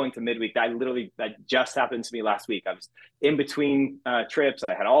like going to midweek. That just happened to me last week. I was in between trips.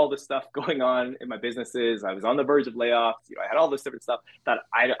 I had all this stuff going on in my businesses. I was on the verge of layoffs. I had all this different stuff that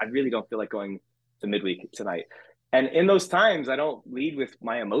I really don't feel like going to midweek tonight. And in those times, I don't lead with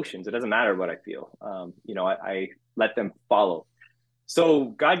my emotions. It doesn't matter what I feel. I let them follow. So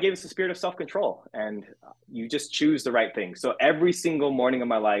God gave us a spirit of self-control, and you just choose the right thing. So every single morning of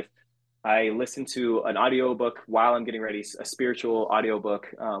my life, I listen to an audiobook while I'm getting ready, a spiritual audiobook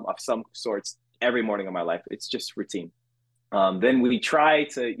of some sorts every morning of my life. It's just routine. Then we try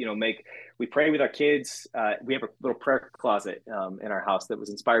to, we pray with our kids. We have a little prayer closet in our house that was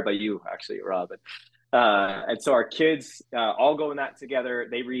inspired by you, actually, Rob. And so our kids all go in that together.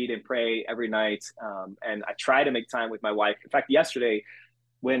 They read and pray every night. And I try to make time with my wife. In fact, yesterday,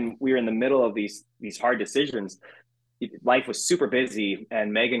 when we were in the middle of these hard decisions, life was super busy.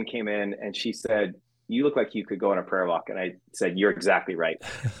 And Megan came in and she said, "You look like you could go on a prayer walk." And I said, "You're exactly right."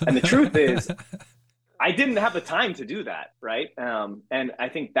 And the truth is, I didn't have the time to do that, right? And I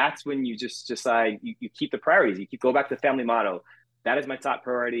think that's when you just decide you keep the priorities. You go back to the family motto. That is my top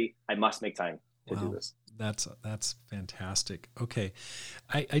priority. I must make time to do this. That's fantastic. Okay.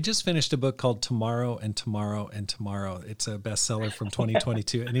 I just finished a book called Tomorrow and Tomorrow and Tomorrow. It's a bestseller from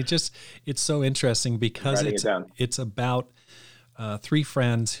 2022. And it's so interesting because it's about three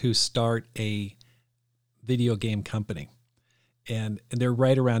friends who start a video game company. And they're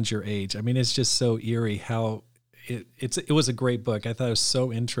right around your age. I mean, it's just so eerie how it was a great book. I thought it was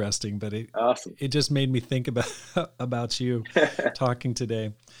so interesting, but awesome. It just made me think about you talking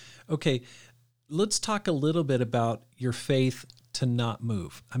today. Okay, let's talk a little bit about your faith to not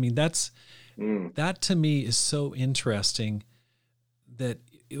move. I mean, that to me is so interesting that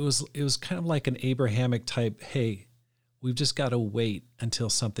it was kind of like an Abrahamic type, hey, we've just got to wait until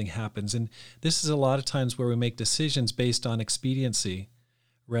something happens. And this is a lot of times where we make decisions based on expediency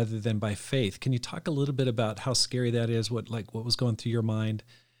rather than by faith. Can you talk a little bit about how scary that is? What was going through your mind?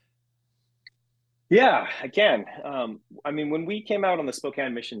 Yeah, I can. When we came out on the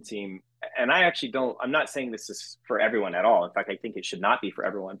Spokane mission team, and I'm not saying this is for everyone at all. In fact, I think it should not be for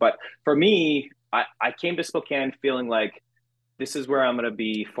everyone. But for me, I came to Spokane feeling like this is where I'm going to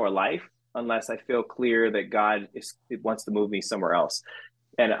be for life, unless I feel clear that God wants to move me somewhere else.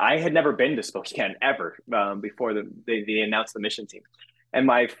 And I had never been to Spokane ever before they announced the mission team. And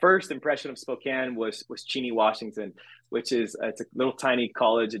my first impression of Spokane was Cheney, Washington, which is it's a little tiny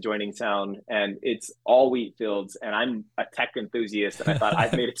college adjoining town, and it's all wheat fields. And I'm a tech enthusiast, and I thought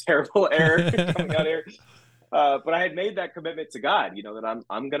I've made a terrible error coming out here. But I had made that commitment to God, that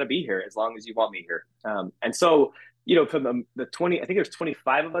I'm going to be here as long as you want me here. And so, from the 20, I think there's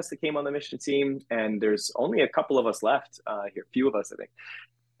 25 of us that came on the mission team, and there's only a couple of us left here, few of us, I think.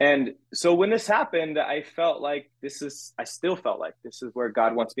 And so when this happened, I still felt like this is where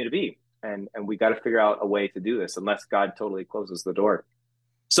God wants me to be. And we got to figure out a way to do this unless God totally closes the door.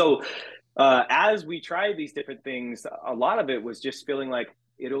 So as we tried these different things, a lot of it was just feeling like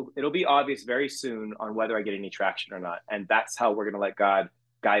it'll be obvious very soon on whether I get any traction or not. And that's how we're going to let God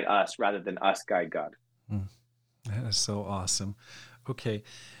guide us rather than us guide God. That is so awesome. Okay.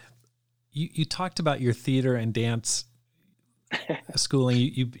 You talked about your theater and dance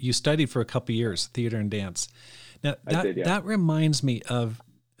schooling. You studied for a couple of years, theater and dance. Now that reminds me of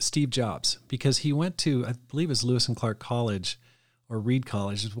Steve Jobs, because he went to, I believe it was Lewis and Clark College or Reed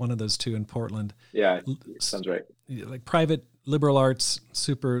College, is one of those two in Portland. Yeah, sounds right. Like private liberal arts,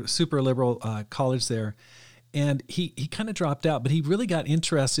 super liberal college there. And he kind of dropped out, but he really got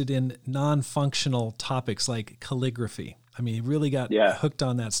interested in non-functional topics like calligraphy. I mean, he really got hooked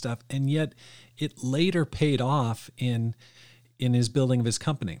on that stuff. And yet it later paid off in his building of his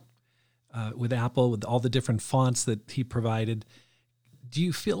company with Apple, with all the different fonts that he provided. Do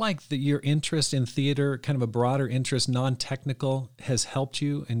you feel like that your interest in theater, kind of a broader interest, non-technical, has helped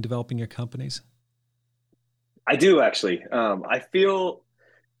you in developing your companies? I do, actually.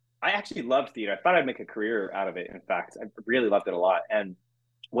 I actually loved theater. I thought I'd make a career out of it. In fact, I really loved it a lot. And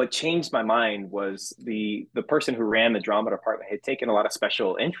what changed my mind was the person who ran the drama department had taken a lot of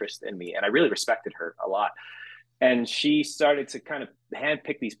special interest in me, and I really respected her a lot. And she started to kind of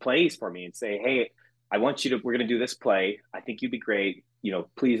handpick these plays for me and say, "Hey, I want you to. We're going to do this play. I think you'd be great. You know,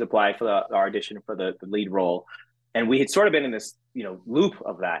 please apply for the audition for the lead role." And we had sort of been in this, loop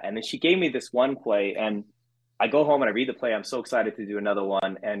of that. And then she gave me this one play, and I go home and I read the play. I'm so excited to do another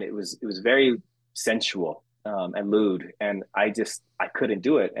one, and it was very sensual and lewd, and I couldn't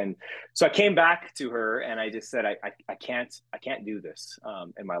do it. And so I came back to her and I just said, I can't do this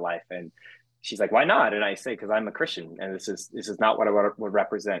in my life. And she's like, "Why not?" And I say, "Because I'm a Christian, and this is not what I would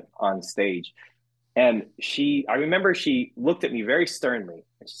represent on stage." And I remember she looked at me very sternly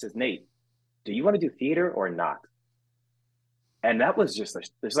and she says, "Nate, do you want to do theater or not?" And that was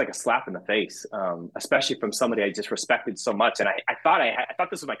there's like a slap in the face, especially from somebody I just respected so much. And I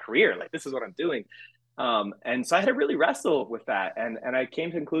thought this was my career, like this is what I'm doing. And so I had to really wrestle with that. And I came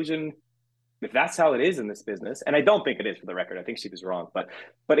to the conclusion, if that's how it is in this business, and I don't think it is, for the record, I think she was wrong, but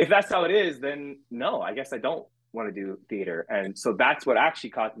if that's how it is, then no, I guess I don't want to do theater. And so that's what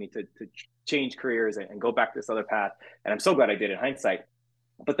actually caused me to change careers and go back to this other path. And I'm so glad I did in hindsight.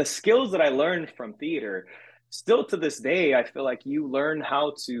 But the skills that I learned from theater, still to this day, I feel like you learn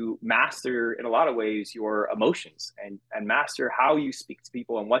how to master, in a lot of ways, your emotions and master how you speak to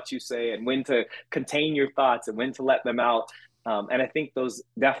people and what you say and when to contain your thoughts and when to let them out. And I think those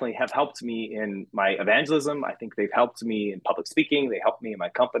definitely have helped me in my evangelism. I think they've helped me in public speaking. They helped me in my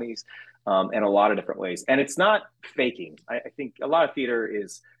companies in a lot of different ways. And it's not faking. I think a lot of theater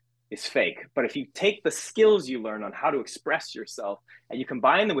is fake. But if you take the skills you learn on how to express yourself and you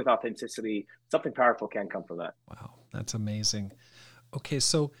combine them with authenticity, something powerful can come from that. Wow, that's amazing. Okay,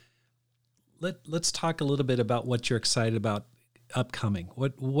 so let's talk a little bit about what you're excited about upcoming.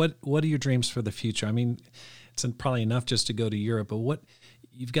 What are your dreams for the future? I mean, it's probably enough just to go to Europe, but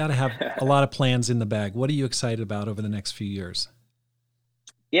you've got to have a lot of plans in the bag. What are you excited about over the next few years?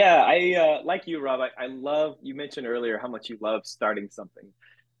 Yeah, I like you, Rob. I love, you mentioned earlier how much you love starting something.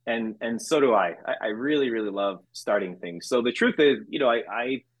 And so do I. I really, really love starting things. So the truth is,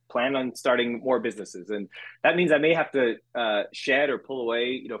 I plan on starting more businesses, and that means I may have to shed or pull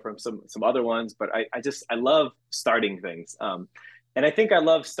away, from some other ones. But I love starting things, and I think I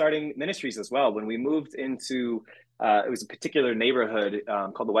love starting ministries as well. When we moved into it was a particular neighborhood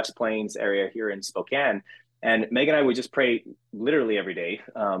called the West Plains area here in Spokane. And Meg and I would just pray literally every day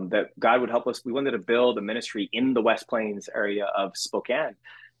that God would help us. We wanted to build a ministry in the West Plains area of Spokane.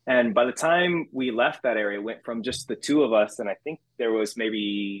 And by the time we left that area, it went from just the two of us, and I think there was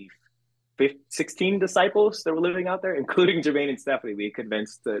maybe 16 disciples that were living out there, including Jermaine and Stephanie. We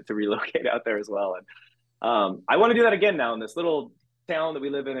convinced to relocate out there as well. And I want to do that again now in this little town that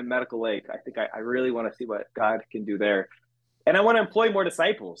we live in Medical Lake. I think I really want to see what God can do there. And I want to employ more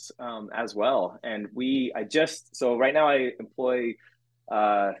disciples as well. And so right now I employ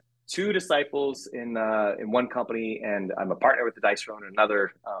 2 disciples in one company, and I'm a partner with the Dice Row in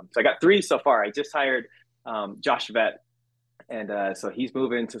another. So I got 3 so far. I just hired Josh Vett, and so he's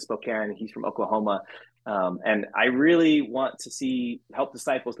moving to Spokane. He's from Oklahoma, and I really want to help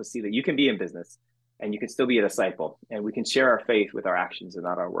disciples to see that you can be in business and you can still be a disciple, and we can share our faith with our actions and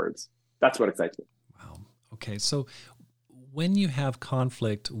not our words. That's what excites me. Wow. Okay, so when you have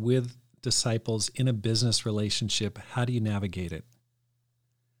conflict with disciples in a business relationship, how do you navigate it?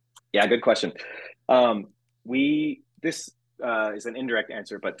 Yeah, good question. This is an indirect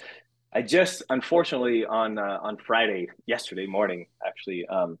answer, but I just, unfortunately, on Friday, yesterday morning, actually,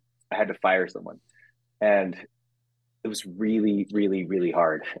 I had to fire someone, and it was really, really, really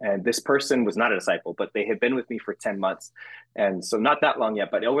hard. And this person was not a disciple, but they had been with me for 10 months, and so not that long yet.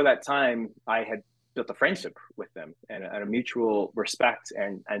 But over that time, I had built a friendship with them and a mutual respect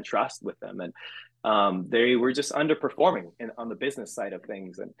and trust with them, and they were just underperforming on the business side of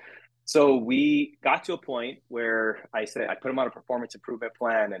things. And so we got to a point where I put them on a performance improvement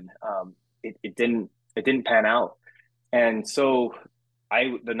plan, and it didn't pan out. And so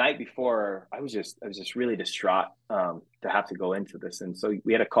the night before, I was just really distraught to have to go into this. And so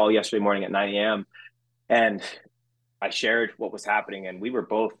we had a call yesterday morning at 9 a.m. and I shared what was happening, and we were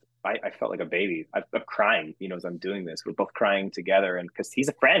both, I felt like a baby. I'm crying, as I'm doing this. We're both crying together, and because he's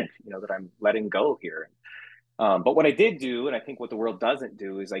a friend, that I'm letting go here. But what I did do, and I think what the world doesn't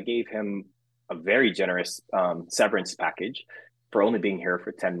do, is I gave him a very generous severance package for only being here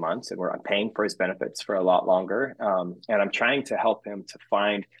for 10 months. And I'm paying for his benefits for a lot longer. And I'm trying to help him to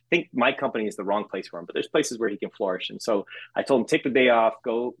I think my company is the wrong place for him, but there's places where he can flourish. And so I told him, take the day off,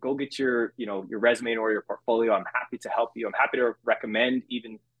 go get your resume or your portfolio. I'm happy to help you. I'm happy to recommend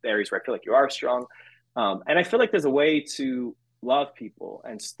even the areas where I feel like you are strong. And I feel like there's a way to love people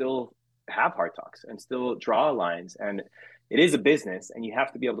and still have hard talks and still draw lines. And it is a business, and you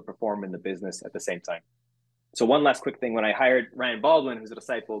have to be able to perform in the business at the same time. So one last quick thing, when I hired Ryan Baldwin, who's a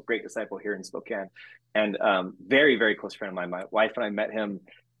disciple, great disciple here in Spokane, and very, very close friend of mine, my wife and I met him,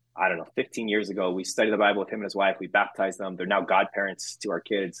 I don't know, 15 years ago. We studied the Bible with him and his wife. We baptized them. They're now godparents to our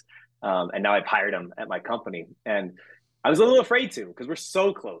kids. And now I've hired them at my company. And I was a little afraid to, because we're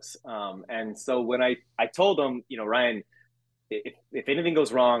so close. And so when I told him, Ryan, if anything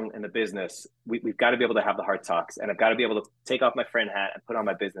goes wrong in the business, we've got to be able to have the hard talks, and I've got to be able to take off my friend hat and put on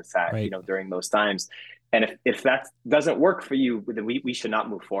my business hat, right, during those times. And if that doesn't work for you, then we should not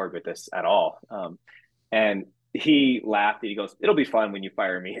move forward with this at all. And he laughed and he goes, "It'll be fun when you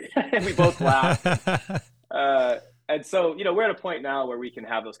fire me." And we both laughed. And so, we're at a point now where we can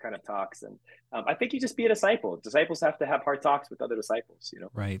have those kind of talks. And I think you just be a disciple. Disciples have to have hard talks with other disciples,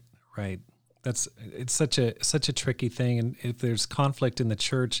 Right. It's such a tricky thing. And if there's conflict in the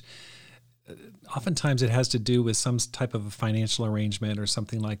church, oftentimes it has to do with some type of a financial arrangement or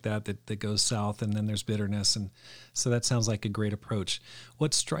something like that goes south, and then there's bitterness. And so that sounds like a great approach.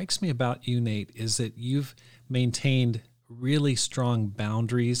 What strikes me about you, Nate, is that you've maintained really strong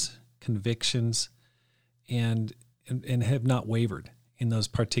boundaries, convictions, and have not wavered in those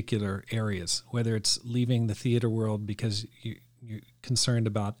particular areas, whether it's leaving the theater world because you're concerned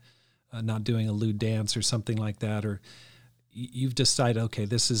about not doing a lewd dance or something like that, or you've decided, okay,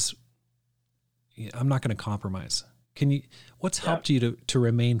 I'm not going to compromise. What's helped you to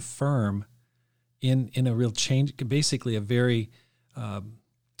remain firm in a real change, basically a very kind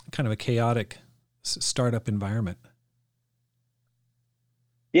of a chaotic startup environment?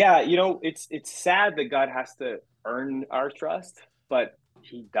 Yeah, it's sad that God has to earn our trust, but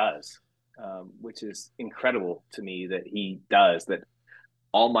he does, which is incredible to me that he does, that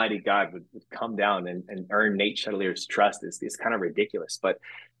Almighty God would come down and earn Nate Chatellier's trust is kind of ridiculous, but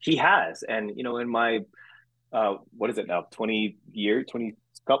he has. And, in my, what is it now? 23 years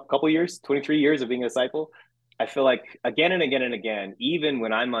of being a disciple, I feel like again and again and again, even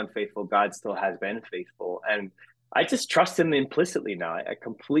when I'm unfaithful, God still has been faithful. And I just trust him implicitly now. I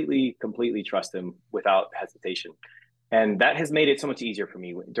completely trust him without hesitation. And that has made it so much easier for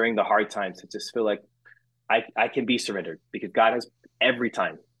me during the hard times to just feel like I can be surrendered, because God has every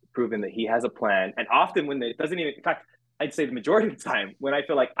time proven that he has a plan. And often when it doesn't even, in fact, I'd say the majority of the time when I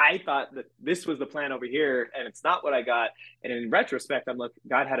feel like I thought that this was the plan over here and it's not what I got. And in retrospect, I'm like,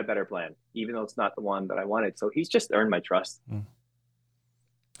 God had a better plan, even though it's not the one that I wanted. So he's just earned my trust.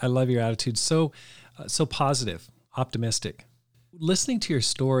 I love your attitude. So positive, optimistic. Listening to your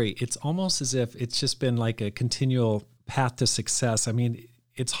story, it's almost as if it's just been like a continual path to success. I mean,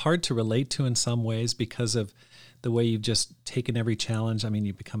 it's hard to relate to in some ways because of the way you've just taken every challenge. I mean,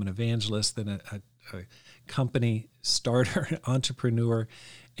 you become an evangelist, then a company starter, entrepreneur,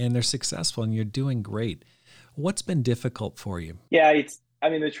 and they're successful and you're doing great. What's been difficult for you? Yeah,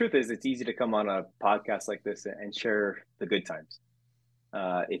 the truth is it's easy to come on a podcast like this and share the good times.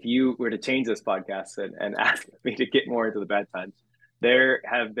 If you were to change this podcast and ask me to get more into the bad times, there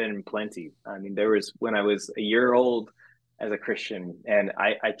have been plenty. I mean, there was when I was a year old as a Christian, and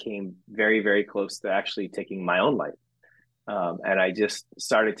I came very, very close to actually taking my own life. And I just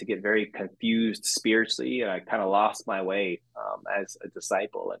started to get very confused spiritually, and I kind of lost my way as a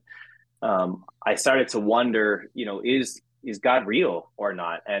disciple. And I started to wonder, is God real or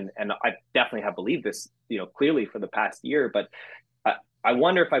not? And I definitely have believed this, clearly for the past year, but I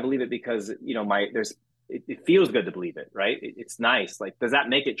wonder if I believe it because, it feels good to believe it, right? It's nice. Like, does that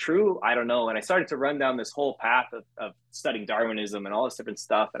make it true? I don't know. And I started to run down this whole path of studying Darwinism and all this different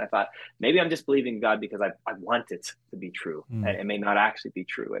stuff. And I thought, maybe I'm just believing God because I want it to be true. And it may not actually be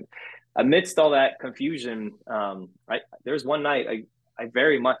true. And amidst all that confusion, there was one night I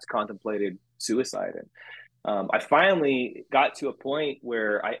very much contemplated suicide. And I finally got to a point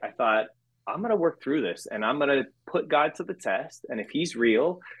where I thought, I'm going to work through this and I'm going to put God to the test. And if he's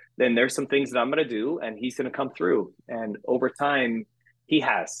real, then there's some things that I'm going to do and he's going to come through. And over time, he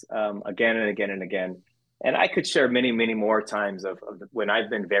has again and again and again. And I could share many, many more times of when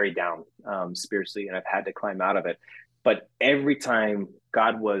I've been very down spiritually and I've had to climb out of it. But every time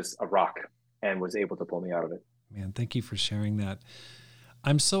God was a rock and was able to pull me out of it. Man, thank you for sharing that.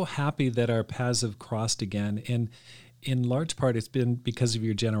 I'm so happy that our paths have crossed again. And in large part, it's been because of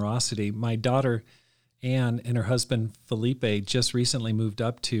your generosity. My daughter, Anne, and her husband, Felipe, just recently moved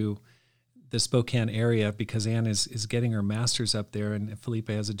up to the Spokane area because Anne is getting her master's up there and Felipe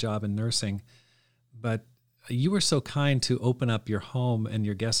has a job in nursing. But you were so kind to open up your home and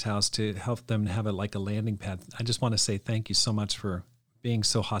your guest house to help them have a landing pad. I just want to say thank you so much for being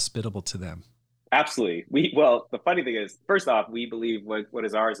so hospitable to them. Absolutely. Well, the funny thing is, first off, we believe what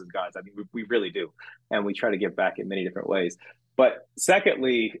is ours is God's. I mean, we really do. And we try to give back in many different ways. But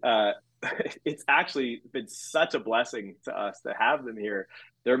secondly, it's actually been such a blessing to us to have them here.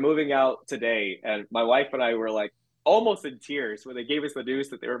 They're moving out today. And my wife and I were like almost in tears when they gave us the news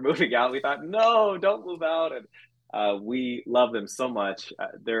that they were moving out. We thought, no, don't move out. And we love them so much.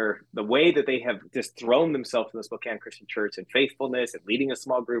 They're the way that they have just thrown themselves in the Spokane Christian Church and faithfulness and leading a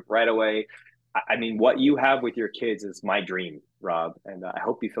small group right away. I mean, what you have with your kids is my dream, Rob. And I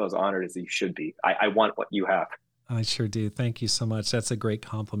hope you feel as honored as you should be. I want what you have. I sure do. Thank you so much. That's a great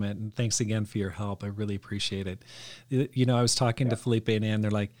compliment. And thanks again for your help. I really appreciate it. You know, I was talking to Felipe and Ann.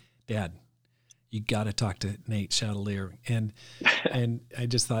 They're like, Dad, you got to talk to Nate Chatellier. And I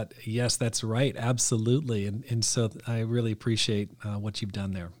just thought, yes, that's right. Absolutely. And so I really appreciate what you've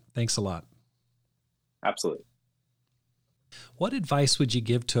done there. Thanks a lot. Absolutely. What advice would you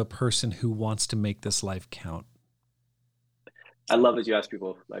give to a person who wants to make this life count? I love that you ask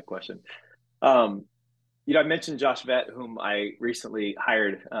people that question. You know, I mentioned Josh Vett, whom I recently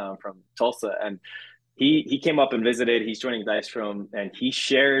hired from Tulsa, and he came up and visited. He's joining Dice from, and he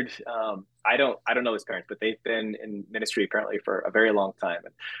shared. I don't know his parents, but they've been in ministry apparently for a very long time.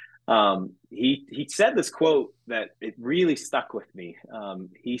 And he said this quote that it really stuck with me.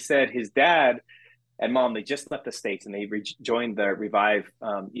 He said his dad and mom, they just left the States and they joined the Revive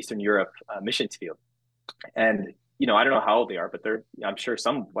Eastern Europe missions field. And, you know, I don't know how old they are, but they're, I'm sure,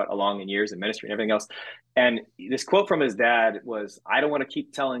 somewhat along in years in ministry and everything else. And this quote from his dad was, I don't want to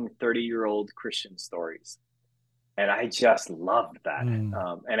keep telling 30-year-old Christian stories. And I just loved that.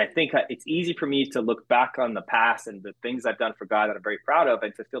 And I think it's easy for me to look back on the past and the things I've done for God that I'm very proud of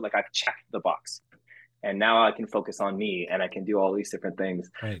and to feel like I've checked the box. And now I can focus on me and I can do all these different things.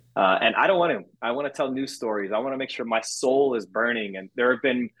 Right. And I don't want to. I want to tell new stories. I want to make sure my soul is burning. And there have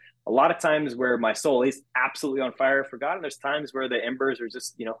been a lot of times where my soul is absolutely on fire for God. And there's times where the embers are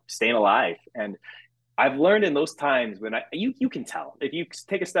just, you know, staying alive. And I've learned in those times when you can tell. If you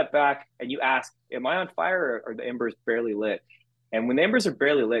take a step back and you ask, am I on fire or are the embers barely lit? And when the embers are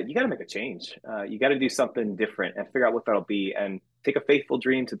barely lit, you got to make a change. You got to do something different and figure out what that'll be and take a faithful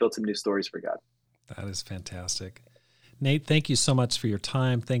dream to build some new stories for God. That is fantastic. Nate, thank you so much for your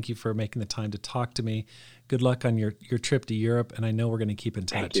time. Thank you for making the time to talk to me. Good luck on your trip to Europe, and I know we're going to keep in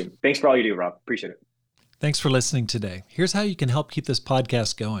touch. Thank you. Thanks for all you do, Rob. Appreciate it. Thanks for listening today. Here's how you can help keep this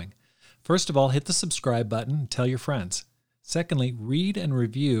podcast going. First of all, hit the subscribe button and tell your friends. Secondly, read and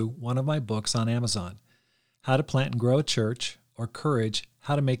review one of my books on Amazon, How to Plant and Grow a Church, or Courage,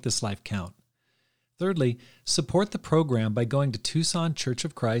 How to Make This Life Count. Thirdly, support the program by going to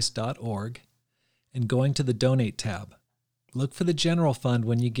TucsonChurchofChrist.org and going to the Donate tab. Look for the General Fund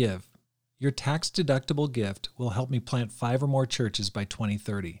when you give. Your tax-deductible gift will help me plant 5 or more churches by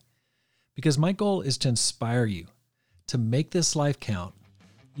 2030. Because my goal is to inspire you to make this life count,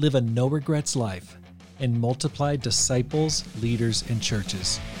 live a no-regrets life, and multiply disciples, leaders, and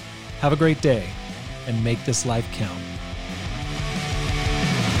churches. Have a great day, and make this life count.